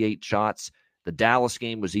 38 shots. The Dallas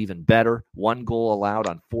game was even better. 1 goal allowed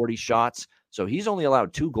on 40 shots. So he's only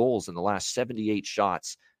allowed 2 goals in the last 78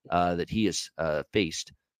 shots that he has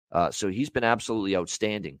faced. So he's been absolutely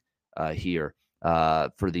outstanding here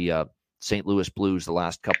for the St. Louis Blues the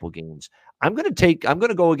last couple games. I'm going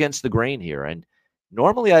to go against the grain here. And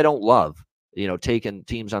normally I don't love, taking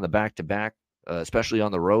teams on the back-to-back, especially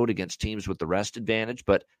on the road against teams with the rest advantage.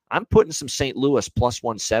 But I'm putting some St. Louis plus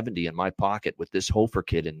 170 in my pocket with this Hofer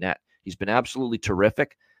kid in net. He's been absolutely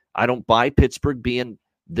terrific. I don't buy Pittsburgh being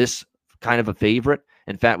this kind of a favorite.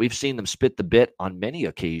 In fact, we've seen them spit the bit on many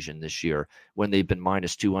occasions this year when they've been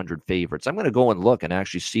minus 200 favorites. I'm going to go and look and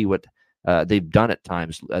actually see what they've done at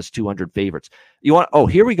times as 200 favorites.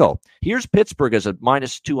 Here we go. Here's Pittsburgh as a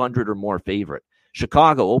minus 200 or more favorite.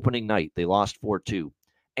 Chicago opening night, they lost 4-2.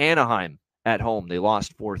 Anaheim at home, they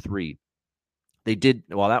lost 4-3.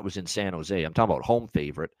 That was in San Jose. I'm talking about home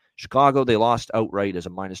favorite. Chicago, they lost outright as a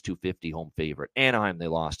minus 250 home favorite. Anaheim, they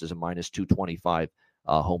lost as a minus 225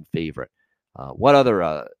 home favorite. What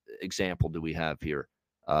other example do we have here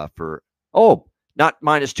not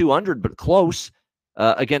minus 200, but close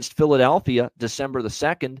against Philadelphia, December the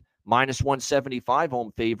 2nd, minus 175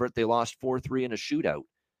 home favorite. They lost 4-3 in a shootout.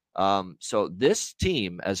 So this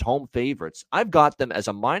team as home favorites, I've got them as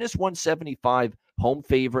a minus 175 home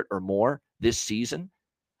favorite or more this season.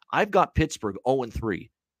 I've got Pittsburgh 0-3.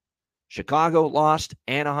 Chicago lost,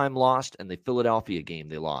 Anaheim lost, and the Philadelphia game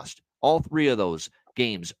they lost. All 3 of those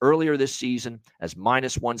games earlier this season as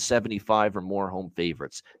minus 175 or more home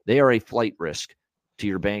favorites. They are a flight risk to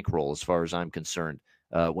your bankroll as far as I'm concerned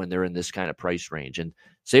when they're in this kind of price range. And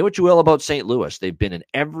say what you will about St. Louis. They've been in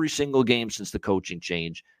every single game since the coaching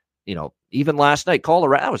change. Even last night,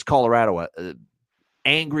 Colorado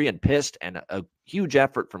angry and pissed, and a huge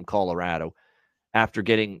effort from Colorado after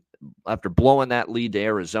blowing that lead to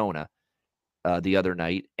Arizona the other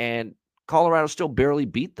night. And Colorado still barely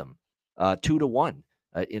beat them 2-1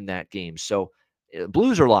 in that game. So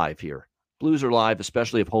Blues are live here. Blues are live,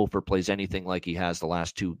 especially if Hofer plays anything like he has the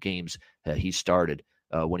last 2 games he started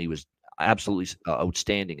when he was absolutely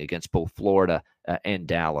outstanding against both Florida and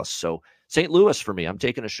Dallas. So St. Louis for me, I'm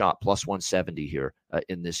taking a shot plus 170 here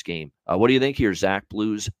in this game. What do you think here, Zach?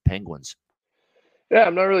 Blues, Penguins? Yeah,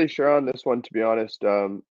 I'm not really sure on this one, to be honest.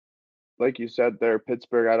 Like you said there,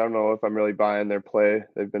 Pittsburgh, I don't know if I'm really buying their play.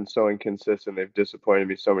 They've been so inconsistent. They've disappointed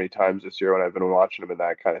me so many times this year when I've been watching them and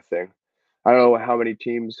that kind of thing. I don't know how many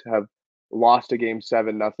teams have lost a game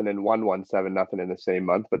 7-0 and won 7-0 in the same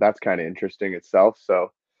month, but that's kind of interesting itself. So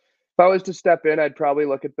if I was to step in, I'd probably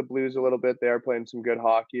look at the Blues a little bit. They are playing some good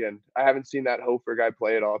hockey, and I haven't seen that Hofer guy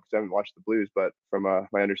play at all because I haven't watched the Blues. But from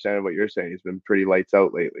my understanding of what you're saying, he's been pretty lights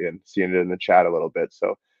out lately, and seeing it in the chat a little bit.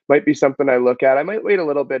 So might be something I look at. I might wait a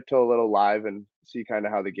little bit till a little live and see kind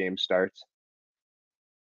of how the game starts.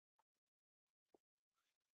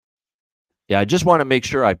 Yeah, I just want to make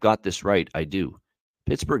sure I've got this right. I do.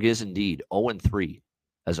 Pittsburgh is indeed 0-3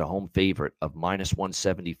 as a home favorite of minus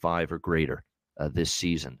 175 or greater this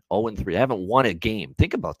season. 0-3. They haven't won a game.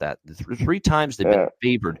 Think about that. 3 times they've been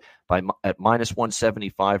favored at minus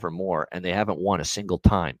 175 or more, and they haven't won a single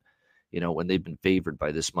time, when they've been favored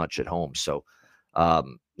by this much at home. So,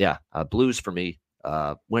 Blues for me.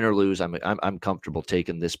 Win or lose, I'm comfortable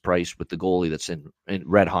taking this price with the goalie that's in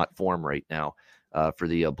red hot form right now for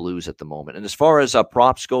the Blues at the moment. And as far as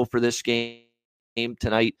props go for this game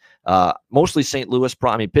tonight, mostly St. Louis.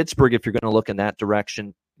 Pittsburgh, if you're going to look in that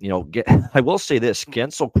direction, I will say this: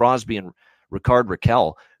 Gensel, Crosby, and Ricard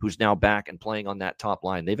Raquel, who's now back and playing on that top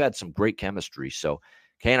line, they've had some great chemistry. So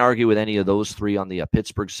can't argue with any of those 3 on the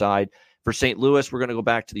Pittsburgh side. For St. Louis, we're going to go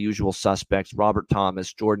back to the usual suspects: Robert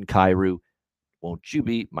Thomas, Jordan Kyrou. Won't you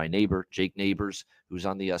be my neighbor, Jake Neighbors, who's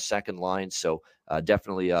on the second line. So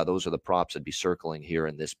definitely those are the props I'd be circling here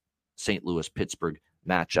in this St. Louis-Pittsburgh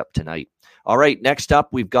matchup tonight. All right, next up,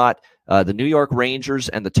 we've got the New York Rangers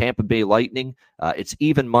and the Tampa Bay Lightning. It's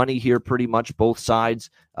even money here, pretty much both sides.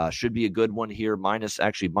 Should be a good one here. Around minus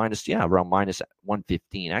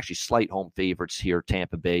 115. Actually, slight home favorites here,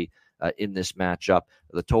 Tampa Bay in this matchup.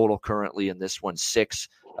 The total currently in this one, 6,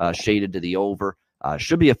 shaded to the over.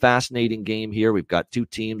 Should be a fascinating game here. We've got two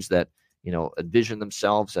teams that, envision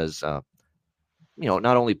themselves as, not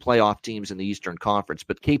only playoff teams in the Eastern Conference,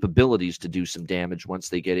 but capabilities to do some damage once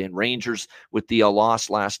they get in. Rangers with the loss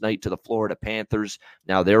last night to the Florida Panthers.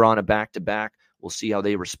 Now they're on a back-to-back. We'll see how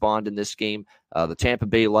they respond in this game. The Tampa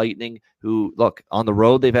Bay Lightning, who, look, on the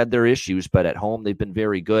road they've had their issues, but at home they've been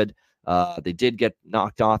very good. They did get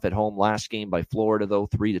knocked off at home last game by Florida, though,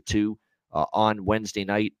 3-2 on Wednesday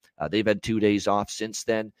night. They've had 2 days off since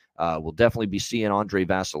then. We'll definitely be seeing Andrei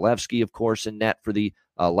Vasilevsky, of course, in net for the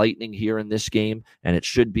Lightning here in this game, and it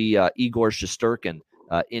should be Igor Shesterkin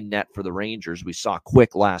in net for the Rangers. We saw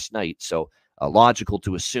Quick last night, so logical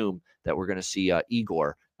to assume that we're going to see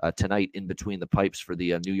Igor tonight in between the pipes for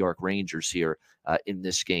the New York Rangers here in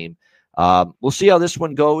this game. We'll see how this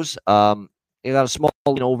one goes. You got a small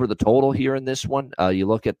lean over the total here in this one. You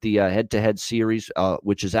look at the head-to-head series,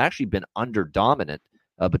 which has actually been under-dominant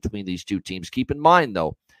between these two teams. Keep in mind,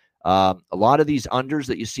 though, a lot of these unders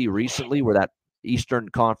that you see recently were that Eastern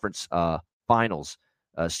Conference Finals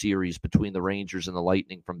series between the Rangers and the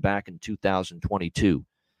Lightning from back in 2022.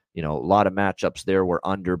 A lot of matchups there were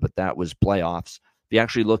under, but that was playoffs. If you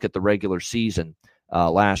actually look at the regular season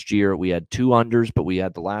last year, we had 2 unders, but we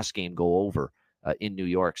had the last game go over in New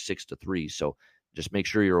York 6-3. So just make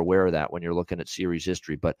sure you're aware of that when you're looking at series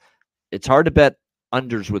history. But it's hard to bet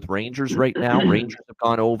unders with Rangers right now. Rangers have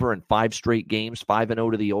gone over in 5 straight games,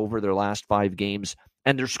 5-0 to the over their last 5 games,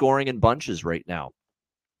 and they're scoring in bunches right now.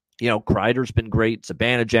 Kreider's been great.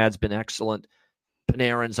 Zibanejad's been excellent.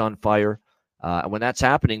 Panarin's on fire. And when that's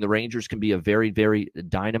happening, the Rangers can be a very, very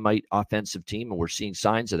dynamite offensive team, and we're seeing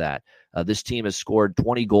signs of that. This team has scored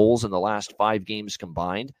 20 goals in the last 5 games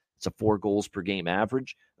combined. It's a 4 goals per game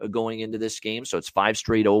average going into this game, so it's 5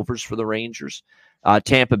 straight overs for the Rangers.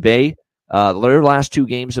 Tampa Bay, their last 2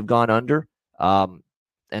 games have gone under,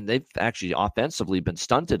 and they've actually offensively been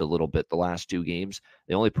stunted a little bit the last 2 games.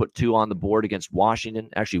 They only put 2 on the board against Washington,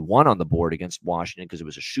 actually 1 on the board against Washington because it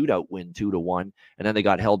was a shootout win 2-1, and then they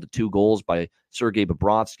got held to 2 goals by Sergei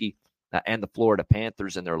Bobrovsky and the Florida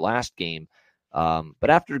Panthers in their last game.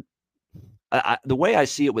 But after the way I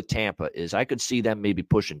see it with Tampa is I could see them maybe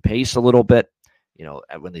pushing pace a little bit,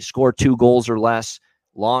 when they score 2 goals or less.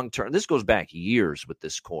 Long term, this goes back years with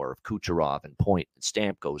this core of Kucherov and Point and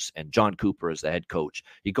Stamkos and John Cooper as the head coach.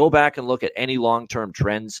 You go back and look at any long-term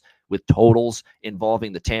trends with totals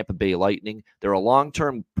involving the Tampa Bay Lightning. They're a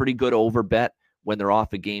long-term pretty good over bet when they're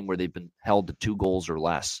off a game where they've been held to 2 goals or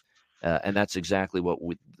less. And that's exactly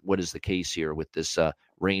what is the case here with this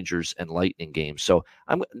Rangers and Lightning game. So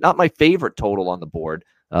I'm not my favorite total on the board,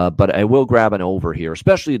 but I will grab an over here,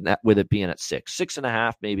 especially with it being at 6.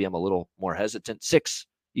 6.5, maybe I'm a little more hesitant. 6,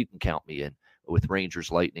 you can count me in with Rangers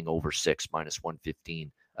Lightning over 6 minus 115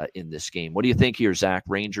 in this game. What do you think here, Zach?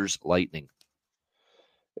 Rangers Lightning.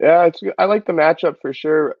 Yeah, I like the matchup for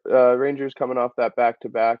sure. Rangers coming off that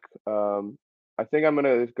back-to-back. I think I'm going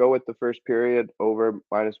to go with the first period over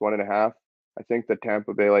minus 1.5. I think the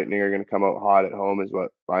Tampa Bay Lightning are going to come out hot at home is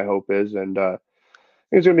what my hope is. And I think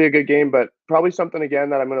it's going to be a good game, but probably something, again,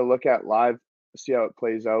 that I'm going to look at live, see how it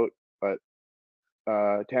plays out. But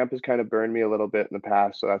Tampa's kind of burned me a little bit in the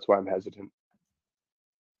past, so that's why I'm hesitant.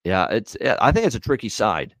 Yeah, I think it's a tricky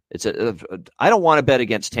side. I don't want to bet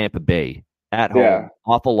against Tampa Bay at home,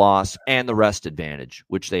 off a loss, and the rest advantage,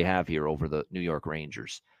 which they have here over the New York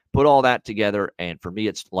Rangers. Put all that together, and for me,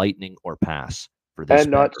 it's Lightning or pass for this.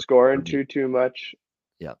 And not scoring too much.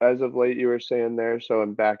 Yeah. As of late, you were saying there. So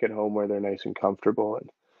I'm back at home where they're nice and comfortable, and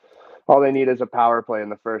all they need is a power play in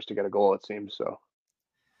the first to get a goal. It seems so.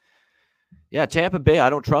 Yeah, Tampa Bay, I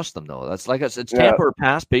don't trust them though. That's like I said, it's Tampa or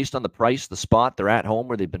pass based on the price, the spot. They're at home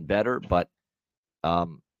where they've been better, but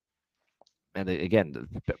and again,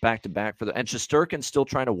 back to back and Shesterkin's still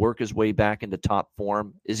trying to work his way back into top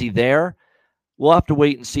form. Is he there? We'll have to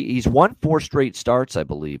wait and see. He's won 4 straight starts, I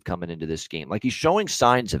believe, coming into this game. Like, he's showing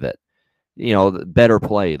signs of it. The better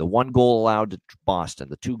play. The 1 goal allowed to Boston.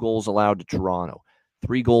 The 2 goals allowed to Toronto.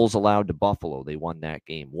 3 goals allowed to Buffalo. They won that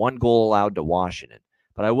game. 1 goal allowed to Washington.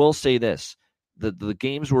 But I will say this. The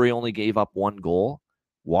games where he only gave up 1 goal,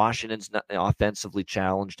 Washington's not offensively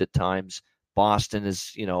challenged at times. Boston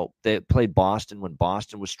is, they played Boston when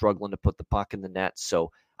Boston was struggling to put the puck in the net.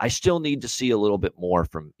 So I still need to see a little bit more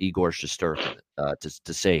from Igor Shesterkin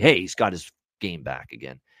to say, hey, he's got his game back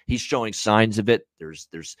again. He's showing signs of it. There's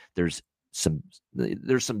some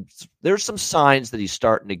signs that he's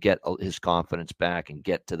starting to get his confidence back and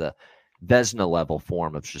get to the Vezina level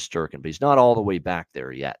form of Shesterkin, but he's not all the way back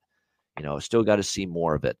there yet. Still got to see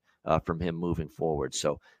more of it. from him moving forward.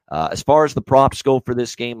 So as far as the props go for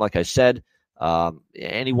this game, like I said,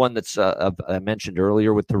 anyone that's I mentioned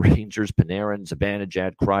earlier with the Rangers, Panarin,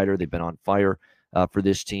 Zibanejad, Kreider, they've been on fire for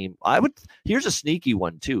this team. Here's a sneaky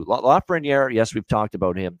one too. Lafreniere, yes, we've talked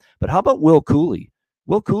about him, but how about Will Cooley?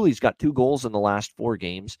 Will Cooley's got 2 goals in the last 4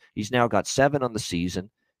 games. He's now got 7 on the season.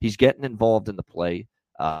 He's getting involved in the play.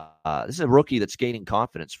 This is a rookie that's gaining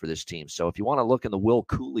confidence for this team. So if you want to look in the Will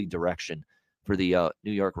Cooley direction for the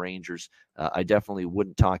New York Rangers, I definitely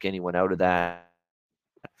wouldn't talk anyone out of that.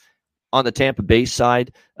 On the Tampa Bay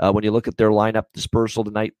side, when you look at their lineup dispersal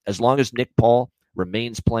tonight, as long as Nick Paul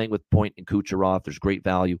remains playing with Point and Kucherov, there's great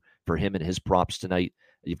value for him and his props tonight.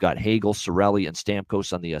 You've got Hagel, Cirelli, and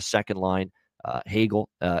Stamkos on the second line. Hagel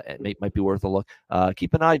might be worth a look.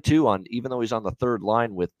 Keep an eye, too, on, even though he's on the third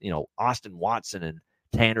line with, Austin Watson and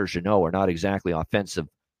Tanner Jeannot are not exactly offensive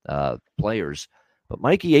players, but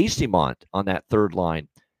Mikey Eyssimont on that third line,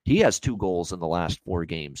 he has 2 goals in the last 4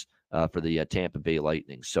 games for the Tampa Bay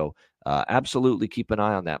Lightning. So absolutely keep an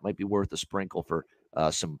eye on that. Might be worth a sprinkle for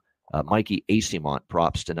some Mikey Eyssimont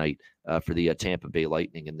props tonight for the Tampa Bay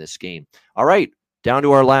Lightning in this game. All right, down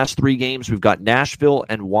to our last 3 games. We've got Nashville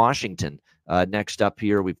and Washington. Next up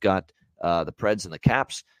here, we've got the Preds and the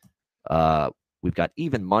Caps. We've got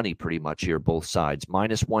even money pretty much here, both sides.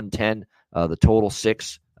 -110, the total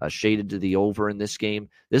 6, shaded to the over in this game.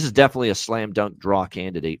 This is definitely a slam dunk draw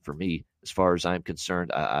candidate for me, as far as I'm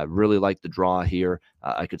concerned. I really like the draw here.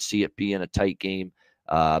 I could see it being a tight game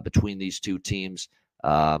between these two teams.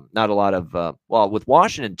 Not a lot of, with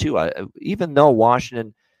Washington too, even though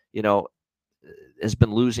Washington, has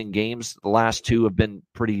been losing games, the last 2 have been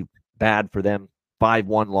pretty bad for them.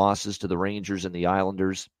 5-1 losses to the Rangers and the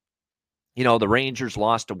Islanders. The Rangers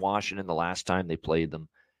lost to Washington the last time they played them,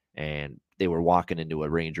 and they were walking into a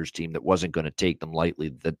Rangers team that wasn't going to take them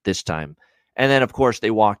lightly this time. And then, of course,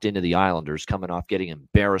 they walked into the Islanders coming off getting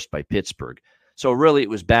embarrassed by Pittsburgh. So really it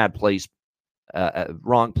was bad place,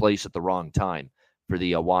 wrong place at the wrong time for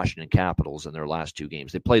the Washington Capitals in their last 2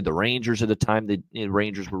 games. They played the Rangers at the time the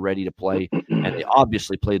Rangers were ready to play, and they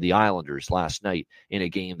obviously played the Islanders last night in a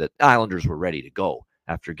game that the Islanders were ready to go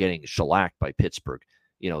after getting shellacked by Pittsburgh,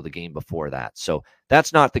 the game before that. So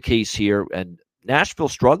that's not the case here. And Nashville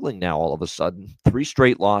struggling now all of a sudden. 3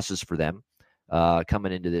 straight losses for them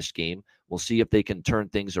coming into this game. We'll see if they can turn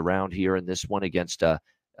things around here in this one against the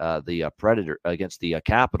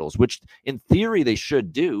Capitals, which in theory they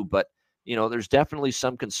should do, but there's definitely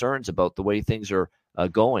some concerns about the way things are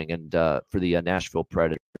going, and for the Nashville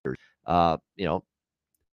Predators,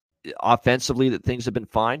 offensively that things have been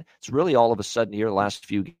fine. It's really all of a sudden here the last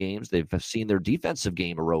few games they've seen their defensive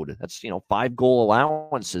game eroded. That's 5 goal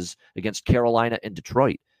allowances against Carolina and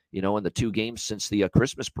Detroit. In the 2 games since the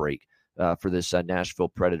Christmas break for this Nashville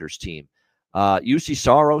Predators team. UC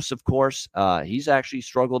Saros, of course, he's actually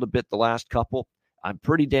struggled a bit the last couple. I'm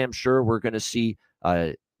pretty damn sure we're going to see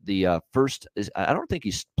the first. I don't think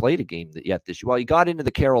he's played a game yet this year. Well, he got into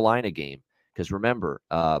the Carolina game because remember,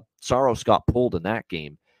 Saros got pulled in that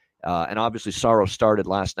game. And obviously Saros started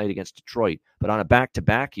last night against Detroit. But on a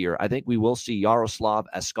back-to-back here, I think we will see Yaroslav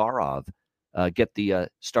Askarov get the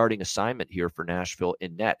starting assignment here for Nashville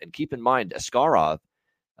in net. And keep in mind, Askarov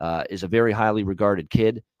is a very highly regarded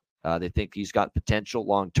kid. They think he's got potential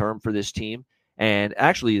long-term for this team. And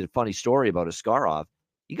actually, a funny story about Askarov,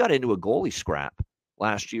 he got into a goalie scrap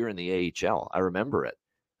last year in the AHL. I remember it.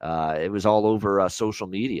 It was all over social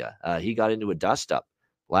media. He got into a dust-up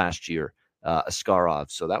last year, Askarov.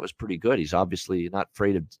 So that was pretty good. He's obviously not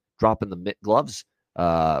afraid of dropping the gloves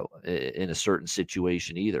in a certain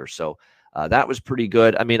situation either. So that was pretty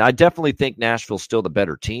good. I mean, I definitely think Nashville's still the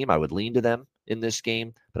better team. I would lean to them in this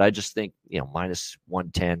game, but I just think, minus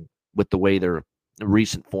 110 with the way their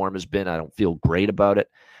recent form has been, I don't feel great about it.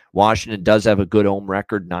 Washington does have a good home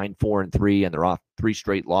record, 9-4-3, and they're off 3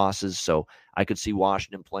 straight losses. So I could see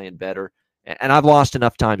Washington playing better. And I've lost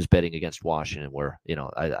enough times betting against Washington where,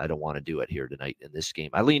 I don't want to do it here tonight in this game.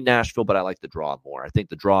 I lean Nashville, but I like the draw more. I think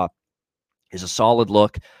the draw is a solid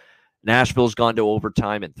look. Nashville's gone to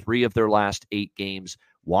overtime in 3 of their last 8 games.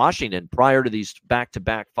 Washington, prior to these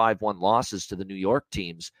back-to-back 5-1 losses to the New York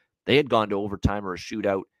teams, they had gone to overtime or a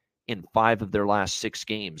shootout in 5 of their last 6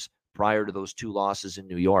 games prior to those 2 losses in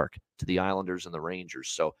New York to the Islanders and the Rangers.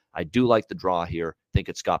 So I do like the draw here. Think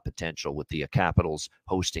it's got potential with the Capitals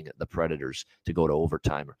hosting the Predators to go to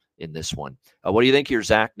overtime in this one. What do you think here,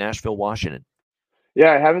 Zach? Nashville, Washington.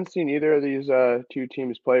 Yeah, I haven't seen either of these 2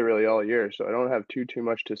 teams play really all year, so I don't have too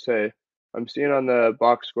much to say. I'm seeing on the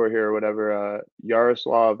box score here or whatever,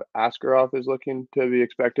 Yaroslav Askarov is looking to be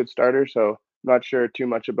expected starter, so I'm not sure too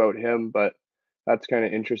much about him, but that's kind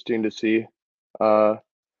of interesting to see.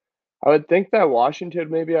 I would think that Washington,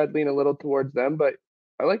 maybe I'd lean a little towards them, but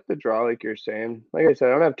I like the draw, like you're saying. Like I said,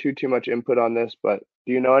 I don't have too much input on this, but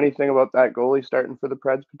do you know anything about that goalie starting for the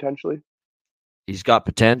Preds potentially? He's got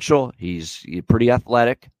potential. He's pretty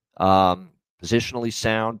athletic, positionally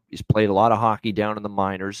sound. He's played a lot of hockey down in the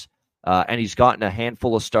minors, and he's gotten a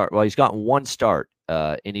handful of start. Well, he's gotten one start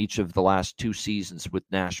in each of the last 2 seasons with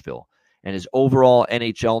Nashville, and his overall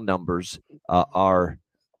NHL numbers are.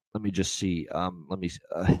 Let me just see.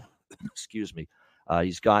 Excuse me.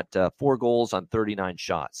 He's got 4 goals on 39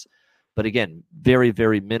 shots. But again, very,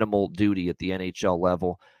 very minimal duty at the NHL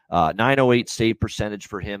level. 908 save percentage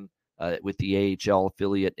for him with the AHL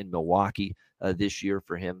affiliate in Milwaukee this year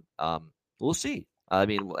for him. We'll see. I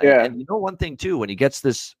mean, yeah. And you know one thing, too, when he gets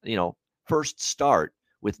this, first start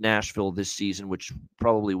with Nashville this season, which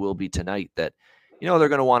probably will be tonight, that, they're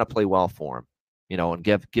going to want to play well for him, and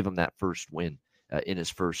give him that first win in his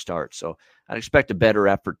first start. So I'd expect a better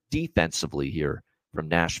effort defensively here from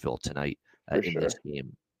Nashville tonight in this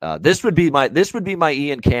game. This would be my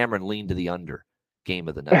Ian Cameron lean to the under game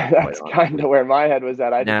of the night. That's kind of where my head was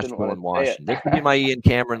at. I just Nashville and Washington. This would be my Ian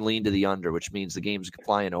Cameron lean to the under, which means the game's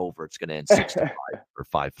flying over. It's going to end 6-5 or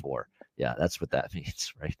 5-4. Yeah, that's what that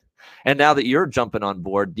means, right? And now that you're jumping on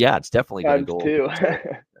board, yeah, it's definitely going to go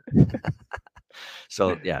over.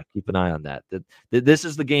 So, yeah, keep an eye on that. This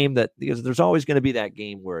is the game because there's always going to be that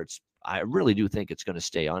game where I really do think it's going to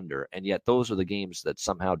stay under, and yet those are the games that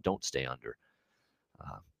somehow don't stay under.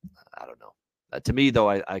 I don't know. To me, though,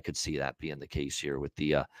 I could see that being the case here with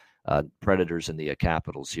the Predators and the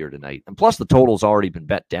Capitals here tonight. And plus, the total's already been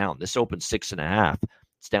bet down. This opened 6.5.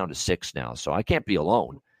 It's down to 6 now, so I can't be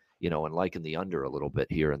alone, and liking the under a little bit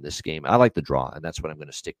here in this game. I like the draw, and that's what I'm going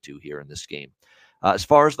to stick to here in this game. As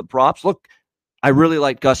far as the props, look, I really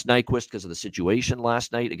like Gus Nyquist because of the situation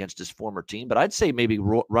last night against his former team, but I'd say maybe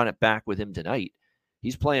run it back with him tonight.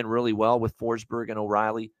 He's playing really well with Forsberg and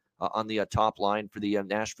O'Reilly on the top line for the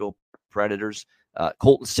Nashville Predators.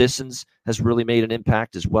 Colton Sissons has really made an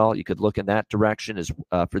impact as well. You could look in that direction as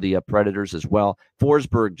for the Predators as well.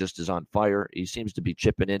 Forsberg just is on fire. He seems to be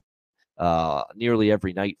chipping in nearly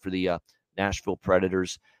every night for the Nashville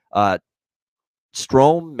Predators. Strome,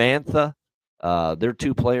 Mantha, they're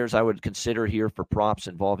 2 players I would consider here for props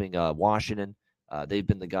involving Washington. They've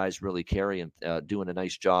been the guys really carrying, doing a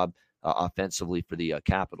nice job offensively for the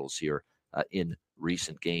Capitals here in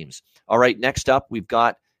recent games. All right, next up, we've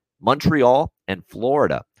got Montreal and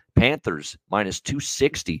Florida. Panthers minus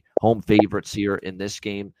 260 home favorites here in this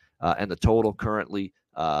game, and the total currently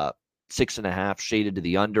 6.5 shaded to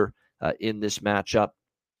the under in this matchup.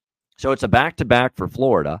 So it's a back-to-back for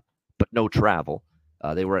Florida, but no travel.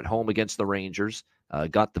 They were at home against the Rangers,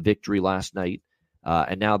 got the victory last night,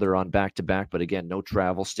 and now they're on back-to-back, but again, no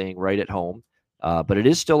travel, staying right at home. But it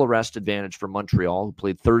is still a rest advantage for Montreal, who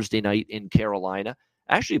played Thursday night in Carolina.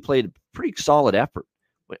 Actually played a pretty solid effort,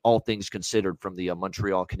 all things considered, from the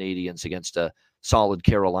Montreal Canadiens against a solid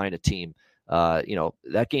Carolina team.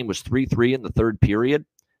 That game was 3-3 in the third period.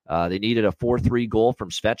 They needed a 4-3 goal from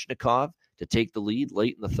Svechnikov to take the lead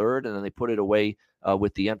late in the third, and then they put it away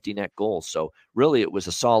with the empty net goal. So really it was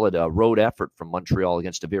a solid road effort from Montreal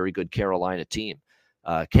against a very good Carolina team.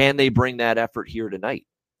 Can they bring that effort here tonight?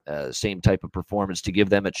 Same type of performance to give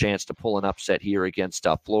them a chance to pull an upset here against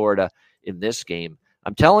Florida in this game.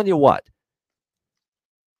 I'm telling you what,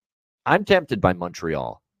 I'm tempted by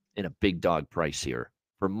Montreal in a big dog price here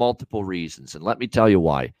for multiple reasons. And let me tell you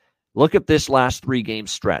why. Look at this last 3-game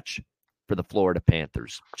stretch for the Florida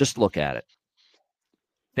Panthers. Just look at it.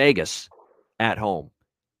 Vegas at home,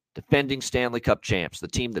 defending Stanley Cup champs, the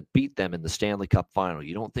team that beat them in the Stanley Cup final.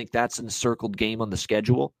 You don't think that's an encircled game on the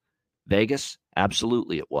schedule? Vegas?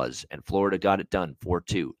 Absolutely it was. And Florida got it done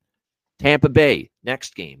 4-2. Tampa Bay,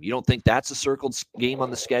 next game. You don't think that's a circled game on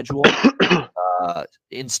the schedule?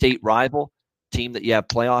 In-state rival, team that you have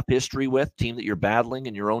playoff history with, team that you're battling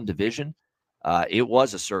in your own division. It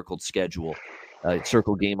was a circled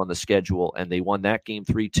game on the schedule, and they won that game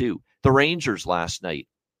 3-2. The Rangers last night.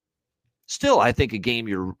 Still, I think a game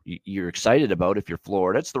you're excited about if you're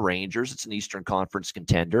Florida. It's the Rangers. It's an Eastern Conference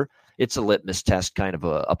contender. It's a litmus test kind of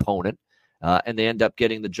a opponent. And they end up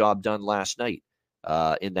getting the job done last night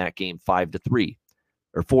in that game 5-3,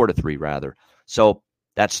 or 4-3 rather. So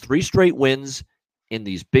that's 3 straight wins in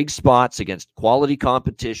these big spots against quality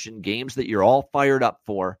competition, games that you're all fired up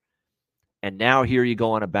for. And now here you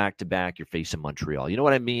go on a back-to-back, you're facing Montreal. You know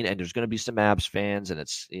what I mean? And there's going to be some Abs fans, and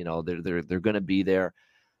it's, they're going to be there.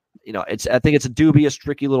 I think it's a dubious,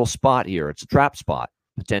 tricky little spot here. It's a trap spot,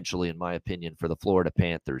 potentially, in my opinion, for the Florida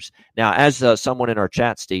Panthers. Now, as someone in our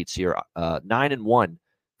chat states here, 9-1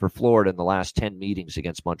 for Florida in the last 10 meetings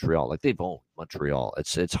against Montreal. Like, they've owned Montreal.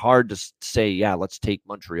 It's hard to say, yeah, let's take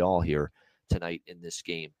Montreal here tonight in this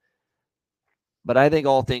game. But I think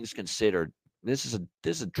all things considered, this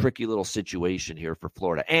is a tricky little situation here for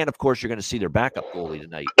Florida. And, of course, you're going to see their backup goalie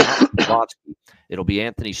tonight. It'll be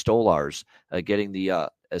Anthony Stolarz getting the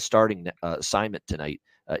starting assignment tonight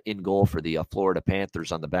in goal for the Florida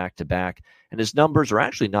Panthers on the back-to-back. And his numbers are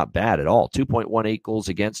actually not bad at all. 2.18 goals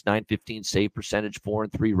against, .915 save percentage,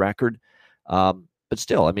 4-3 record. But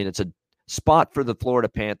still, I mean, it's a spot for the Florida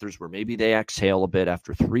Panthers where maybe they exhale a bit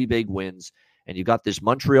after 3 big wins. And you got this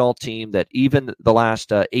Montreal team that even the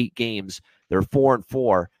last 8 games, they're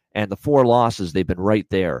 4-4. And the 4 losses, they've been right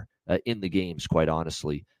there in the games, quite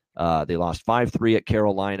honestly. They lost 5-3 at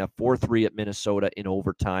Carolina, 4-3 at Minnesota in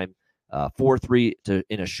overtime, 4-3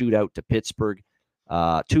 in a shootout to Pittsburgh,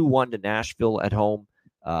 2-1 to Nashville at home.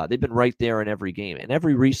 They've been right there in every game. And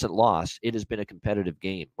every recent loss, it has been a competitive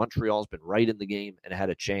game. Montreal's been right in the game and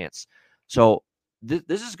had a chance. So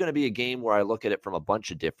this is going to be a game where I look at it from a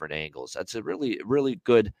bunch of different angles. That's a really, really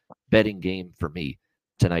good betting game for me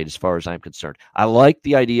tonight as far as I'm concerned. I like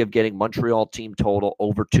the idea of getting Montreal team total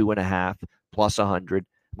over 2.5 plus 100.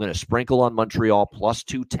 I'm going to sprinkle on Montreal plus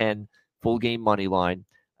 210 full game money line.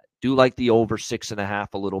 Do like the over 6.5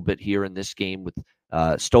 a little bit here in this game with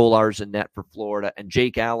Stolarz in net for Florida and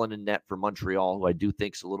Jake Allen in net for Montreal, who I do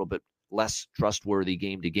think is a little bit less trustworthy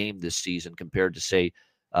game to game this season compared to, say,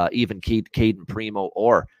 even Caden Primo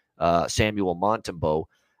or Samuel Montembeault,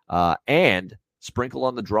 and sprinkle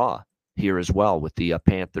on the draw here as well with the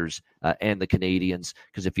Panthers and the Canadiens.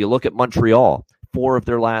 Because if you look at Montreal, 4 of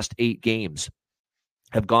their last 8 games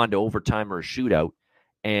have gone to overtime or a shootout,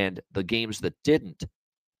 and the games that didn't,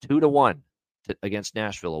 2-1 against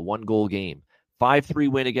Nashville, a 1-goal game, 5-3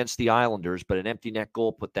 win against the Islanders, but an empty net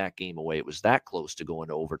goal put that game away. It was that close to going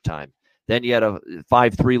to overtime. Then you had a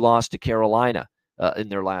 5-3 loss to Carolina in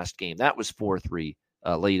their last game. That was 4-3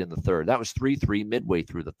 late in the third. That was 3-3 midway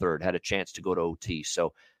through the third. Had a chance to go to OT.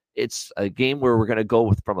 So it's a game where we're going to go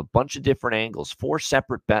with from a bunch of different angles. 4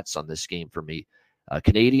 separate bets on this game for me.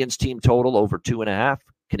 Canadiens team total over 2.5.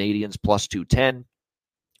 Canadiens plus 210.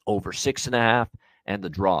 Over 6.5. And the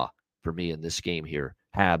draw for me in this game here.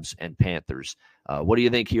 Habs and Panthers. What do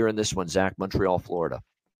you think here in this one, Zach? Montreal, Florida.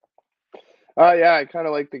 Yeah, I kind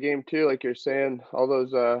of like the game too. Like you're saying, all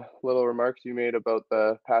those little remarks you made about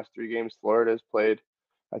the past 3 games Florida's played.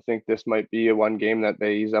 I think this might be a one game that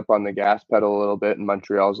they ease up on the gas pedal a little bit, and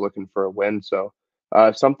Montreal's looking for a win. So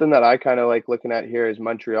something that I kind of like looking at here is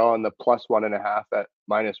Montreal and the plus 1.5 at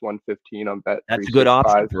minus 115 on bet. That's a good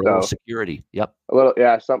option for a little security. Yep. A little,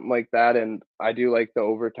 yeah, something like that. And I do like the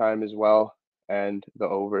overtime as well and the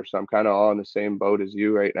over. So I'm kind of all in the same boat as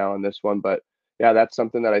you right now on this one. But yeah, that's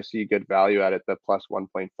something that I see good value at the plus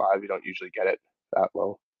 1.5. You don't usually get it that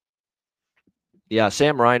low. Yeah,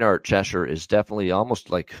 Sam Reinhart, Cheshire, is definitely almost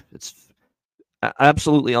like it's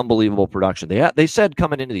absolutely unbelievable production. They said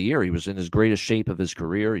coming into the year he was in his greatest shape of his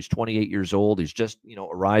career. He's 28 years old. He's just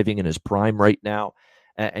arriving in his prime right now,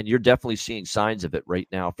 and you're definitely seeing signs of it right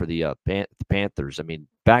now for the Panthers. I mean,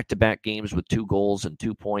 back-to-back games with 2 goals and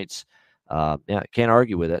 2 points. Yeah, can't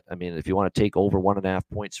argue with it. I mean, if you want to take over 1.5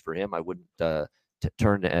 points for him, I wouldn't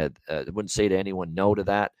wouldn't say to anyone no to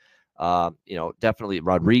that. Definitely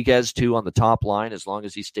Rodriguez too on the top line. As long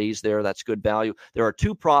as he stays there, that's good value. There are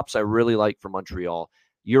 2 props I really like for Montreal.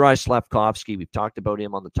 Juraj Slafkovsky, we've talked about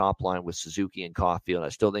him on the top line with Suzuki and Caulfield. I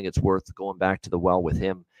still think it's worth going back to the well with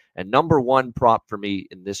him. And number 1 prop for me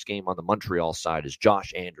in this game on the Montreal side is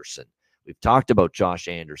Josh Anderson. We've talked about Josh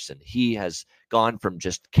Anderson. He has gone from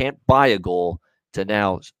just can't buy a goal to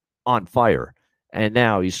now on fire. And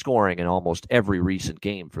now he's scoring in almost every recent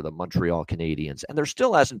game for the Montreal Canadiens. And there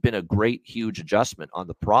still hasn't been a great, huge adjustment on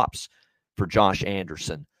the props for Josh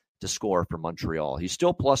Anderson to score for Montreal. He's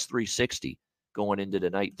still plus 360 going into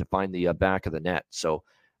tonight to find the back of the net. So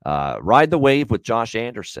ride the wave with Josh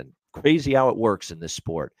Anderson. Crazy how it works in this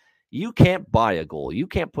sport. You can't buy a goal. You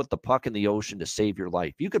can't put the puck in the ocean to save your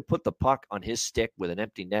life. You could put the puck on his stick with an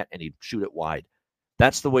empty net and he'd shoot it wide.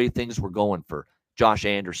 That's the way things were going for Josh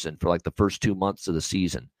Anderson for like the first 2 months of the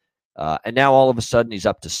season. And now all of a sudden he's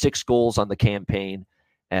up to 6 goals on the campaign,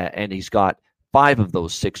 and he's got 5 of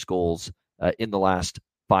those 6 goals in the last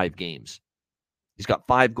 5 games. He's got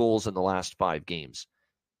 5 goals in the last 5 games.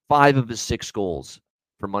 5 of his 6 goals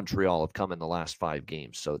for Montreal have come in the last 5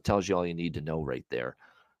 games. So it tells you all you need to know right there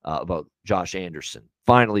about Josh Anderson.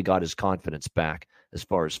 Finally got his confidence back as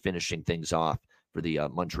far as finishing things off for the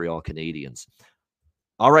Montreal Canadiens.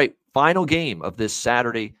 All right, final game of this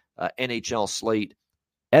Saturday NHL slate.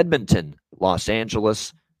 Edmonton, Los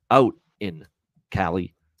Angeles, out in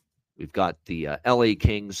Cali. We've got the LA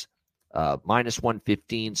Kings minus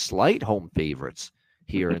 115, slight home favorites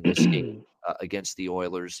here in this game against the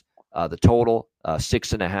Oilers. The total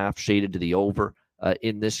 6.5, shaded to the over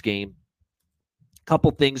in this game. Couple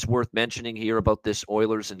things worth mentioning here about this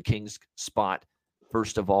Oilers and Kings spot.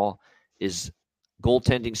 First of all, is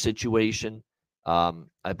goaltending situation.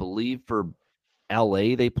 I believe for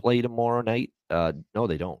LA they play tomorrow night. No,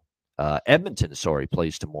 they don't. Edmonton,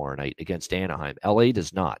 plays tomorrow night against Anaheim. LA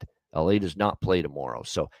does not. LA does not play tomorrow.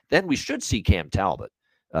 So then we should see Cam Talbot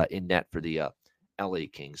in net for the LA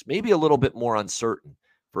Kings. Maybe a little bit more uncertain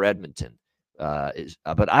for Edmonton.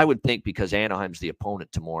 But I would think because Anaheim's the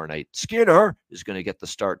opponent tomorrow night, Skinner is going to get the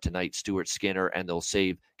start tonight, Stuart Skinner, and they'll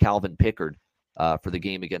save Calvin Pickard for the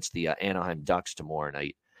game against the Anaheim Ducks tomorrow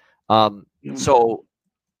night. So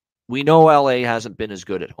we know LA hasn't been as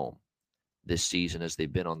good at home this season as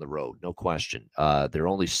they've been on the road, no question. They're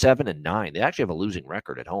only 7-9. They actually have a losing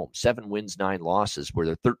record at home, 7 wins, 9 losses, where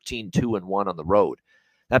they're 13-2-1 on the road.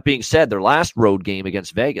 That being said, their last road game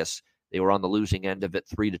against Vegas, they were on the losing end of it,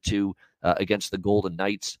 3-2 against the Golden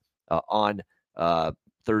Knights on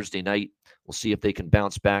Thursday night. We'll see if they can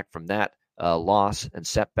bounce back from that loss and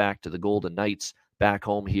setback to the Golden Knights back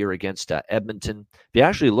home here against Edmonton. If you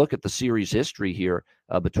actually look at the series history here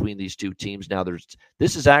between these two teams, now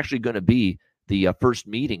this is actually going to be the first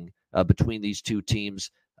meeting between these two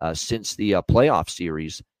teams since the playoff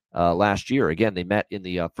series last year. Again, they met in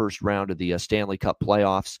the first round of the Stanley Cup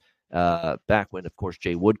playoffs back when, of course,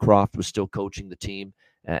 Jay Woodcroft was still coaching the team,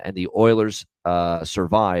 and the Oilers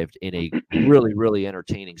survived in a really, really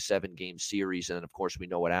entertaining 7-game series. And then, of course, we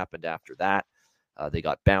know what happened after that. They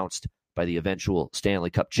got bounced by the eventual Stanley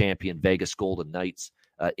Cup champion Vegas Golden Knights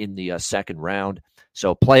in the second round.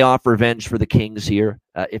 So playoff revenge for the Kings here,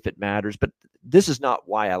 if it matters. But this is not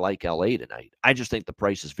why I like LA tonight. I just think the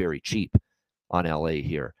price is very cheap on LA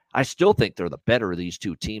here. I still think they're the better of these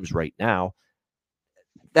two teams right now.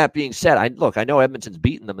 That being said, I know Edmonton's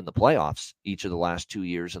beaten them in the playoffs each of the last 2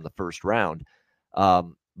 years in the first round.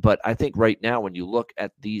 But I think right now, when you look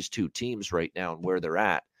at these two teams right now and where they're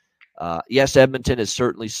at, yes, Edmonton has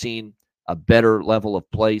certainly seen a better level of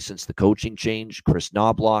play since the coaching change. Chris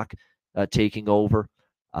Knobloch taking over.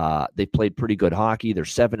 They played pretty good hockey. They're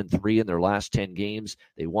 7-3 in their last 10 games.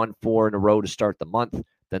 They won 4 in a row to start the month.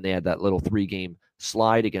 Then they had that little 3-game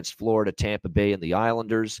slide against Florida, Tampa Bay, and the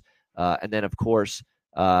Islanders. And then, of course,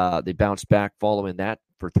 they bounced back following that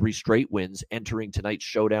for 3 straight wins, entering tonight's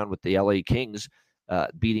showdown with the LA Kings,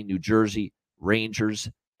 beating New Jersey Rangers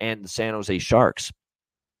and the San Jose Sharks,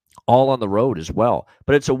 all on the road as well.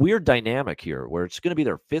 But it's a weird dynamic here where it's going to be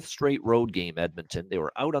their 5th straight road game, Edmonton. They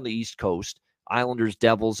were out on the East Coast, Islanders,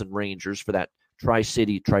 Devils, and Rangers for that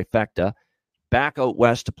Tri-City trifecta, back out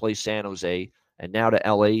west to play San Jose, and now to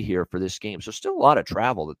LA here for this game. So still a lot of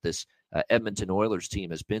travel that this Edmonton Oilers team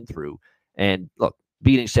has been through. And look,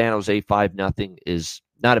 beating San Jose 5-0 is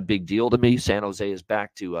not a big deal to me. San Jose is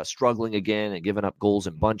back to struggling again and giving up goals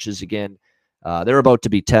in bunches again. They're about to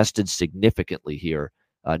be tested significantly here.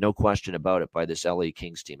 No question about it, by this LA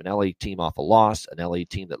Kings team. An LA team off a loss, an LA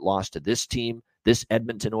team that lost to this team, this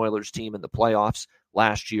Edmonton Oilers team in the playoffs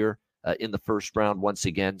last year in the first round once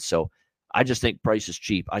again. So I just think price is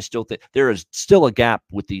cheap. I still think there is still a gap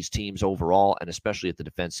with these teams overall, and especially at the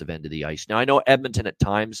defensive end of the ice. Now, I know Edmonton at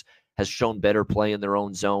times has shown better play in their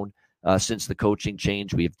own zone since the coaching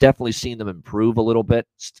change. We have definitely seen them improve a little bit.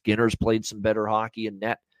 Skinner's played some better hockey in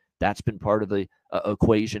net. That's been part of the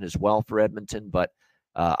equation as well for Edmonton. But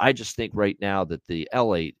I just think right now that the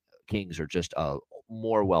LA Kings are just a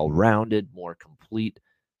more well-rounded, more complete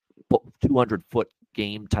 200-foot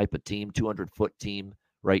game type of team, 200-foot team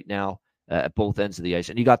right now at both ends of the ice.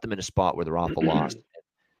 And you got them in a spot where they're off a loss.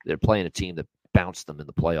 They're playing a team that bounced them in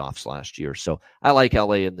the playoffs last year. So I like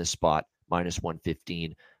LA in this spot, minus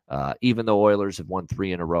 115. Even though Oilers have won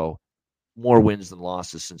 3 in a row, more wins than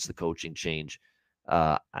losses since the coaching change.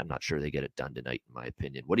 I'm not sure they get it done tonight, in my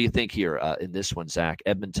opinion. What do you think here in this one, Zach?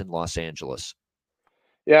 Edmonton, Los Angeles.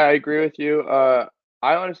 Yeah, I agree with you.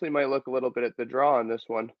 I honestly might look a little bit at the draw on this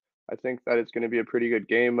one. I think that it's going to be a pretty good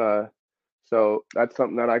game. So that's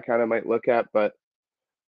something that I kind of might look at, but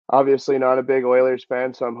obviously not a big Oilers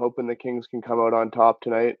fan, so I'm hoping the Kings can come out on top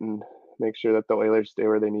tonight and make sure that the Oilers stay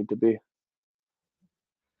where they need to be.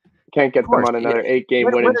 Can't get them on another 8-game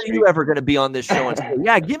winning streak. When are you ever going to be on this show and say,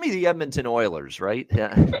 yeah, give me the Edmonton Oilers, right?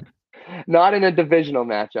 Yeah. Not in a divisional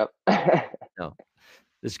matchup. No.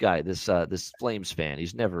 This guy, this Flames fan, he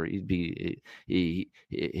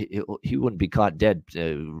wouldn't be caught dead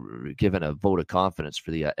given a vote of confidence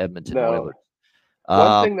for the Edmonton Oilers.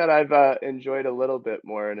 One thing that I've enjoyed a little bit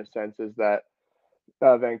more in a sense is that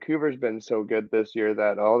Vancouver's been so good this year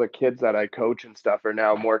that all the kids that I coach and stuff are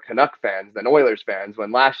now more Canuck fans than Oilers fans.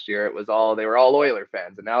 When last year they were all Oiler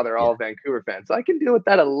fans, and now they're all Vancouver fans. So I can deal with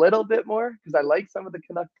that a little bit more because I like some of the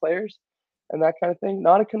Canuck players and that kind of thing.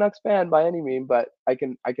 Not a Canucks fan by any means, but I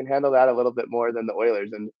can handle that a little bit more than the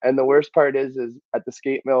Oilers. And the worst part is at the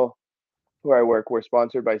skate mill where I work, we're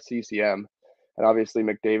sponsored by CCM, and obviously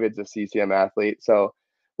McDavid's a CCM athlete, so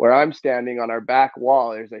where I'm standing on our back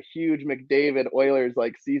wall, there's a huge McDavid Oilers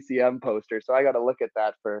like CCM poster. So I got to look at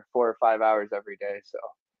that for 4 or 5 hours every day. So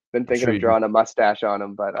been thinking of drawing a mustache on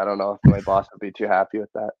him, but I don't know if my boss would be too happy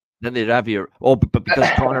with that. Then they'd have you. Oh, but because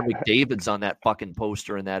Connor McDavid's on that fucking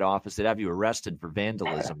poster in that office, they'd have you arrested for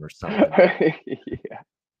vandalism or something. Yeah.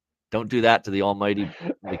 Don't do that to the almighty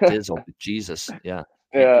McDizzle. Jesus. Yeah.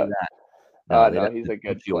 Yeah. No, he's a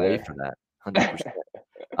good player. For that. 100%.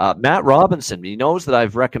 Matt Robinson, he knows that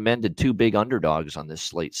I've recommended 2 big underdogs on this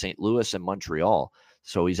slate, St. Louis and Montreal.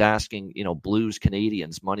 So he's asking, Blues,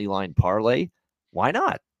 Canadians, money line parlay. Why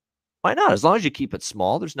not? Why not? As long as you keep it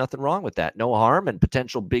small, there's nothing wrong with that. No harm and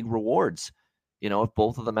potential big rewards, if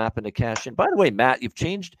both of them happen to cash in. By the way, Matt, you've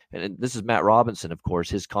changed, and this is Matt Robinson, of course,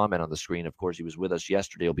 his comment on the screen. Of course, he was with us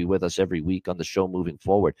yesterday. He'll be with us every week on the show moving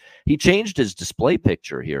forward. He changed his display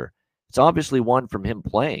picture here. It's obviously one from him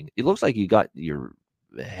playing. It looks like you got your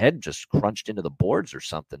head just crunched into the boards or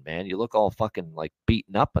something, man. You look all fucking like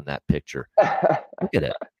beaten up in that picture. Look at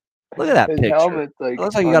it. Look at that His picture. Like, it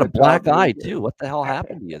looks like you got a black eye too. What the hell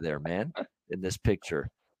happened to you there, man? In this picture,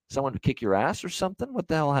 someone kick your ass or something? What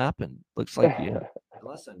the hell happened? Looks like you.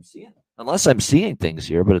 Unless I'm seeing things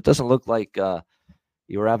here, but it doesn't look like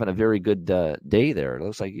you were having a very good day there. It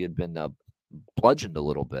looks like you had been bludgeoned a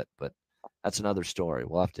little bit, but that's another story.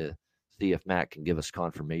 We'll have to see if Matt can give us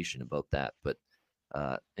confirmation about that. But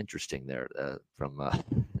interesting there from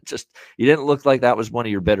just you didn't look like that was one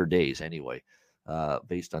of your better days anyway,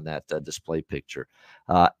 based on that display picture.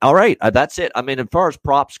 All right, that's it. I mean, as far as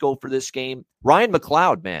props go for this game, Ryan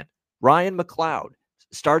McLeod, man. Ryan McLeod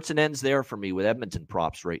starts and ends there for me with Edmonton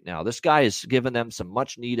props right now. This guy has given them some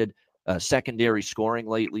much needed secondary scoring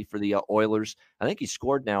lately for the Oilers. I think he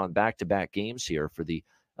scored now in back-to-back games here for the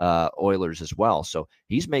Oilers as well. So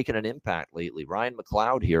he's making an impact lately. Ryan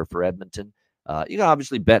McLeod here for Edmonton. You can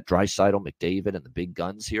obviously bet Draisaitl, McDavid, and the big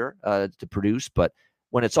guns here to produce. But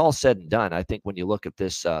when it's all said and done, I think when you look at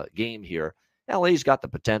this game here, LA's got the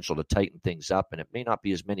potential to tighten things up, and it may not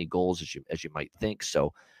be as many goals as you might think.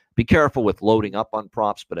 So be careful with loading up on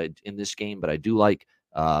props in this game. But I do like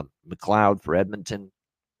McLeod for Edmonton,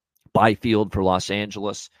 Byfield for Los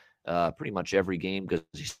Angeles, pretty much every game because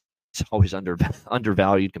he's always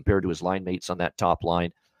undervalued compared to his line mates on that top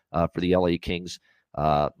line for the LA Kings.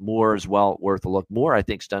 Moore as well, worth a look. Moore, I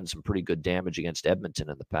think, has done some pretty good damage against Edmonton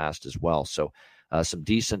in the past as well. So some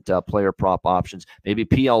decent player prop options. Maybe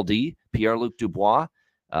PLD, Pierre-Luc Dubois.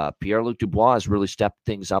 Pierre-Luc Dubois has really stepped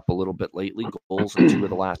things up a little bit lately. Goals in 2 of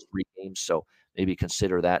the last 3 games. So maybe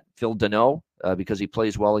consider that. Phil Deneau, because he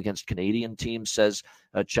plays well against Canadian teams, says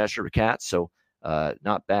Cheshire Cat. So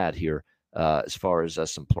not bad here. As far as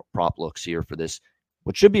some prop looks here for this,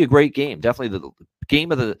 which should be a great game. Definitely the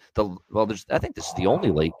game of I think this is the only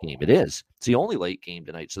late game. It's the only late game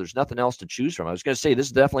tonight, so there's nothing else to choose from. I was going to say this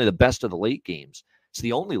is definitely the best of the late games. It's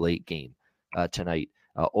the only late game tonight.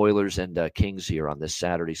 Oilers and Kings here on this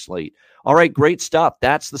Saturday slate. All right, great stuff.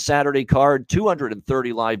 That's the Saturday card.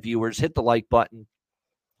 230 live viewers. Hit the like button.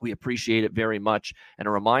 We appreciate it very much. And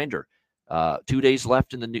a reminder, 2 days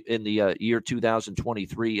left in the year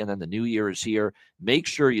 2023, and then the new year is here. Make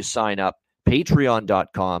sure you sign up,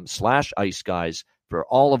 patreon.com/iceguys for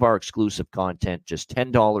all of our exclusive content, just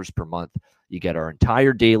 $10 per month. You get our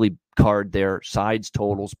entire daily card there, sides,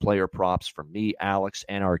 totals, player props from me, Alex,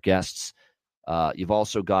 and our guests. You've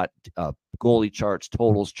also got goalie charts,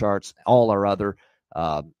 totals charts, all our other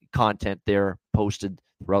content there posted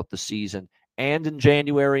throughout the season. And in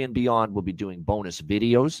January and beyond, we'll be doing bonus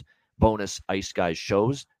videos, bonus Ice Guys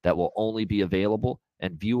shows that will only be available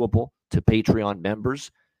and viewable to Patreon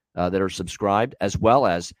members that are subscribed, as well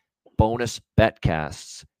as bonus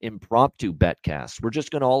betcasts, impromptu betcasts. We're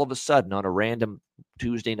just going to all of a sudden on a random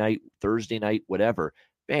Tuesday night, Thursday night, whatever,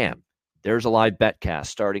 bam, there's a live betcast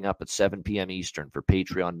starting up at 7 p.m. Eastern for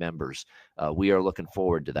Patreon members. We are looking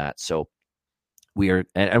forward to that. So we're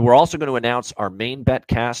also going to announce our main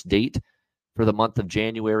betcast date for the month of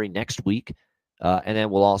January next week. And then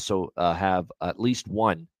we'll also have at least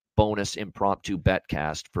one bonus impromptu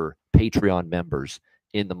betcast for Patreon members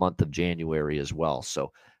in the month of January as well.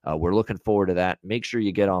 So we're looking forward to that. Make sure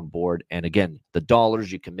you get on board. And again, the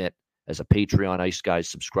dollars you commit as a Patreon Ice Guys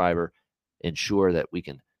subscriber ensure that we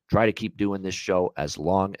can try to keep doing this show as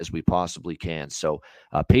long as we possibly can. So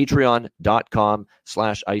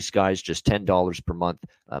patreon.com/Ice Guys, just $10 per month.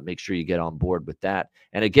 Make sure you get on board with that.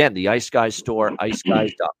 And again, the Ice Guys store,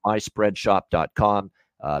 iceguys.myspreadshop.com.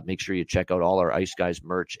 Make sure you check out all our Ice Guys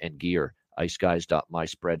merch and gear,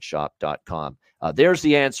 iceguys.myspreadshop.com. There's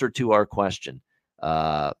the answer to our question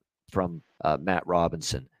from Matt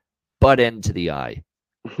Robinson. Butt end to the eye.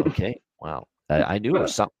 Okay, wow. I knew it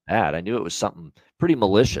was something bad. I knew it was something pretty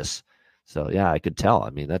malicious. So yeah, I could tell. I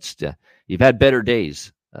mean, that's you've had better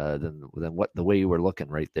days than what the way you were looking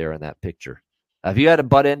right there in that picture. Have you had a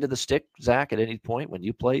butt end to the stick, Zach, at any point when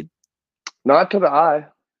you played? Not to the eye,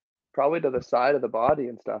 probably to the side of the body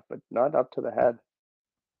and stuff, but not up to the head.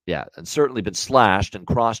 Yeah, and certainly been slashed and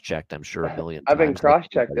cross-checked, I'm sure, a million times. I've been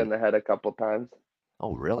cross-checked in the head a couple times.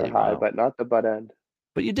 Oh, really? High, wow. But not the butt end.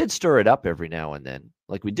 But you did stir it up every now and then.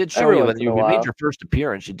 Like we did show you when you made your first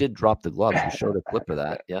appearance, you did drop the gloves. We showed a clip of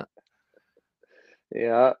that. Yeah.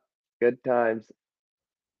 Yeah. Good times.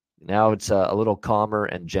 Now it's a little calmer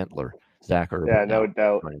and gentler, Zach Urban. Yeah, no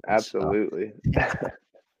doubt. Absolutely.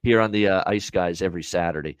 Here on the Ice Guys every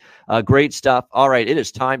Saturday. Great stuff. All right. It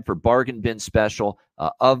is time for Bargain Bin Special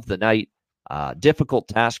of the night. Difficult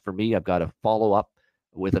task for me. I've got to follow up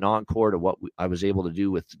with an encore to what I was able to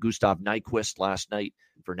do with Gustav Nyquist last night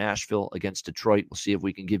for Nashville against Detroit. We'll see if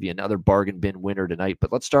we can give you another bargain bin winner tonight.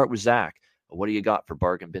 But let's start with Zach. What do you got for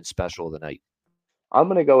bargain bin special of the night? I'm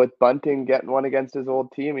going to go with Bunting getting one against his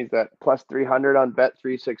old team. He's at plus 300 on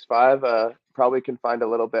Bet365. Probably can find a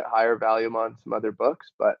little bit higher value on some other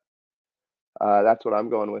books, but that's what I'm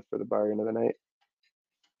going with for the bargain of the night.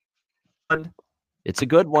 It's a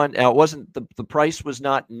good one. Now, it wasn't the price was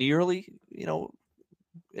not nearly,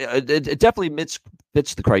 it definitely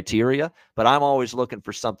fits the criteria, but I'm always looking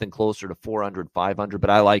for something closer to 400, 500, but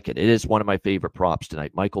I like it. It is one of my favorite props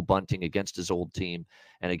tonight. Michael Bunting against his old team.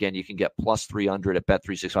 And again, you can get plus 300 at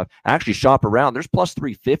Bet365. Actually, shop around. There's plus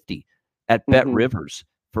 350 at Bet Rivers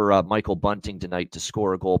for Michael Bunting tonight to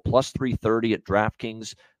score a goal. Plus 330 at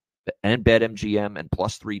DraftKings and BetMGM and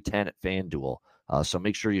plus 310 at FanDuel. So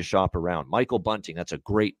make sure you shop around. Michael Bunting, that's a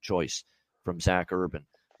great choice from Zach Urban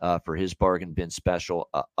for his bargain bin special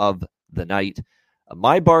of the night.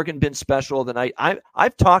 My bargain bin special of the night,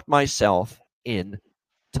 I've talked myself in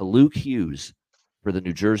to Luke Hughes for the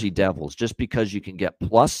New Jersey Devils just because you can get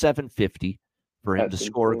plus 750 for him to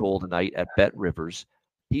score a goal tonight at Bet Rivers.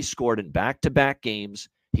 He scored in back-to-back games.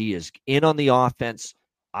 He is in on the offense.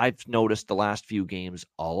 I've noticed the last few games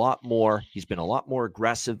a lot more. He's been a lot more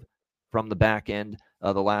aggressive from the back end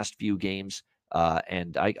of the last few games.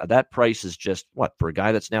 And that price is just, for a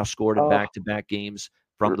guy that's now scored in back-to-back games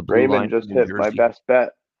from the blue Raymond line. Just hit my best bet.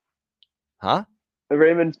 Huh?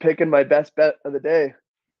 Raymond's picking my best bet of the day.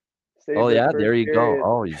 There you go.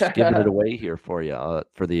 Oh, he's giving it away here for you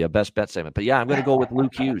for the best bet segment. But yeah, I'm going to go with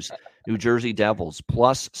Luke Hughes, New Jersey Devils,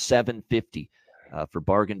 plus 750 for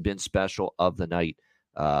bargain bin special of the night.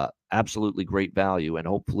 Absolutely great value, and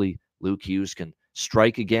hopefully Luke Hughes can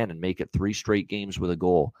strike again and make it 3 straight games with a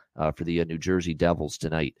goal for the New Jersey Devils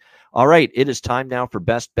tonight. All right, it is time now for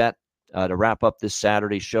best bet to wrap up this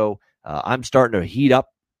Saturday show. I'm starting to heat up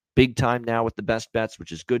big time now with the best bets,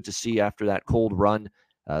 which is good to see after that cold run.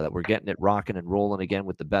 That we're getting it rocking and rolling again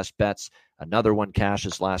with the best bets. Another one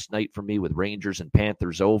cashes last night for me with Rangers and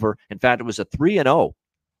Panthers over. In fact, it was a 3-0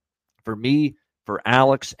 for me, for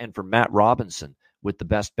Alex, and for Matt Robinson with the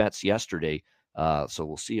best bets yesterday. So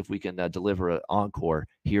we'll see if we can deliver an encore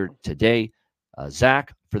here today.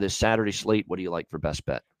 Zach, for this Saturday slate, what do you like for best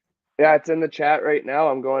bet? Yeah, it's in the chat right now.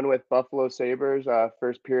 I'm going with Buffalo Sabres,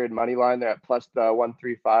 first period money line. They're at plus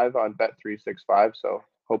 135 on Bet365. So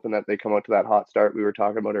hoping that they come out to that hot start we were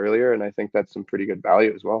talking about earlier, and I think that's some pretty good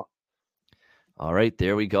value as well. All right,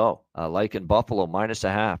 there we go. Like in Buffalo,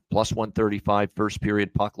 -0.5, plus 135 first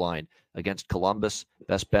period puck line against Columbus.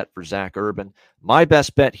 Best bet for Zach Urban. My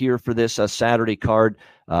best bet here for this Saturday card,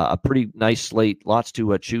 a pretty nice slate, lots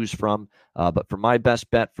to choose from. But for my best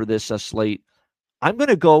bet for this slate, I'm not going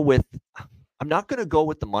to go with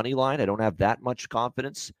the money line. I don't have that much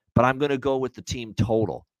confidence, but I'm going to go with the team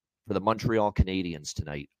total for the Montreal Canadiens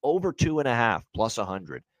tonight. Over 2.5 plus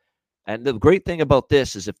 100. And the great thing about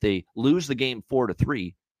this is if they lose the game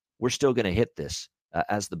 4-3, we're still going to hit this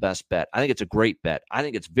as the best bet. I think it's a great bet. I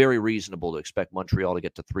think it's very reasonable to expect Montreal to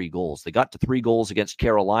get to 3 goals. They got to 3 goals against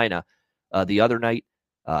Carolina the other night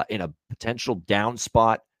in a potential down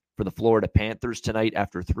spot for the Florida Panthers tonight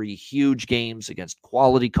after 3 huge games against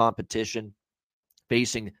quality competition,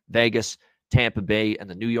 facing Vegas, Tampa Bay, and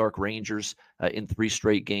the New York Rangers in 3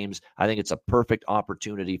 straight games. I think it's a perfect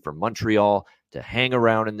opportunity for Montreal to hang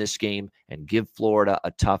around in this game and give Florida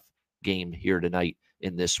a tough game here tonight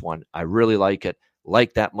in this one. I really like it.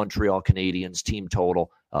 Like that Montreal Canadiens team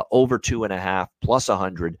total, over 2.5 plus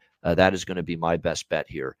 100. That is going to be my best bet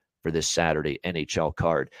here for this Saturday NHL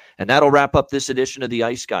card. And that'll wrap up this edition of the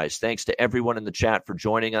Ice Guys. Thanks to everyone in the chat for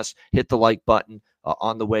joining us. Hit the like button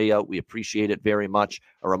on the way out. We appreciate it very much.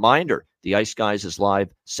 A reminder, the Ice Guys is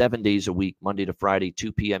live 7 days a week, Monday to Friday,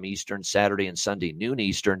 2 p.m. Eastern, Saturday and Sunday, noon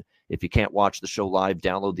Eastern. If you can't watch the show live,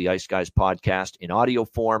 download the Ice Guys podcast in audio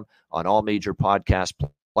form on all major podcast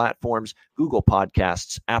platforms, Google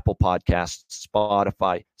Podcasts, Apple Podcasts,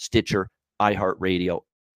 Spotify, Stitcher, iHeartRadio,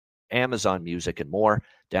 Amazon Music, and more.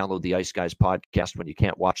 Download the Ice Guys podcast when you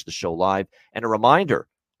can't watch the show live. And a reminder,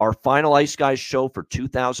 our final Ice Guys show for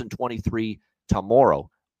 2023 tomorrow,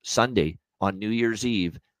 Sunday, on New Year's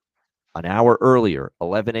Eve, an hour earlier,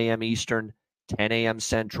 11 a.m. Eastern, 10 a.m.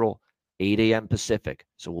 Central, 8 a.m. Pacific.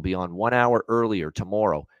 So we'll be on 1 hour earlier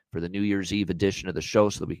tomorrow for the New Year's Eve edition of the show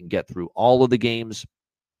so that we can get through all of the games,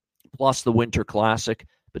 plus the Winter Classic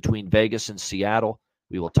between Vegas and Seattle.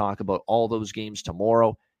 We will talk about all those games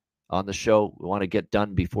tomorrow on the show. We want to get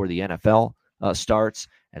done before the NFL starts.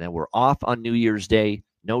 And then we're off on New Year's Day.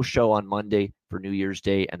 No show on Monday for New Year's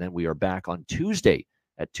Day. And then we are back on Tuesday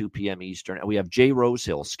at 2 p.m. Eastern. And we have Jay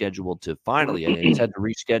Rosehill scheduled to finally, and he's had to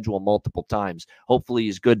reschedule multiple times. Hopefully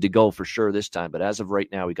he's good to go for sure this time. But as of right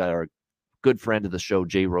now, we got our good friend of the show,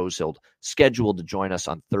 Jay Rosehill, scheduled to join us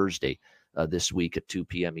on Thursday this week at 2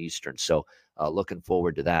 p.m. Eastern. So looking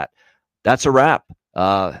forward to that. That's a wrap.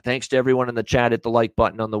 Thanks to everyone in the chat. Hit the like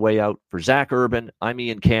button on the way out. For Zach Urban, I'm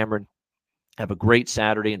Ian Cameron. Have a great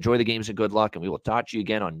Saturday. Enjoy the games and good luck. And we will talk to you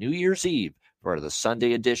again on New Year's Eve for the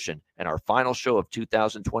Sunday edition and our final show of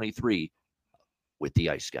 2023 with the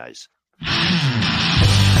Ice Guys.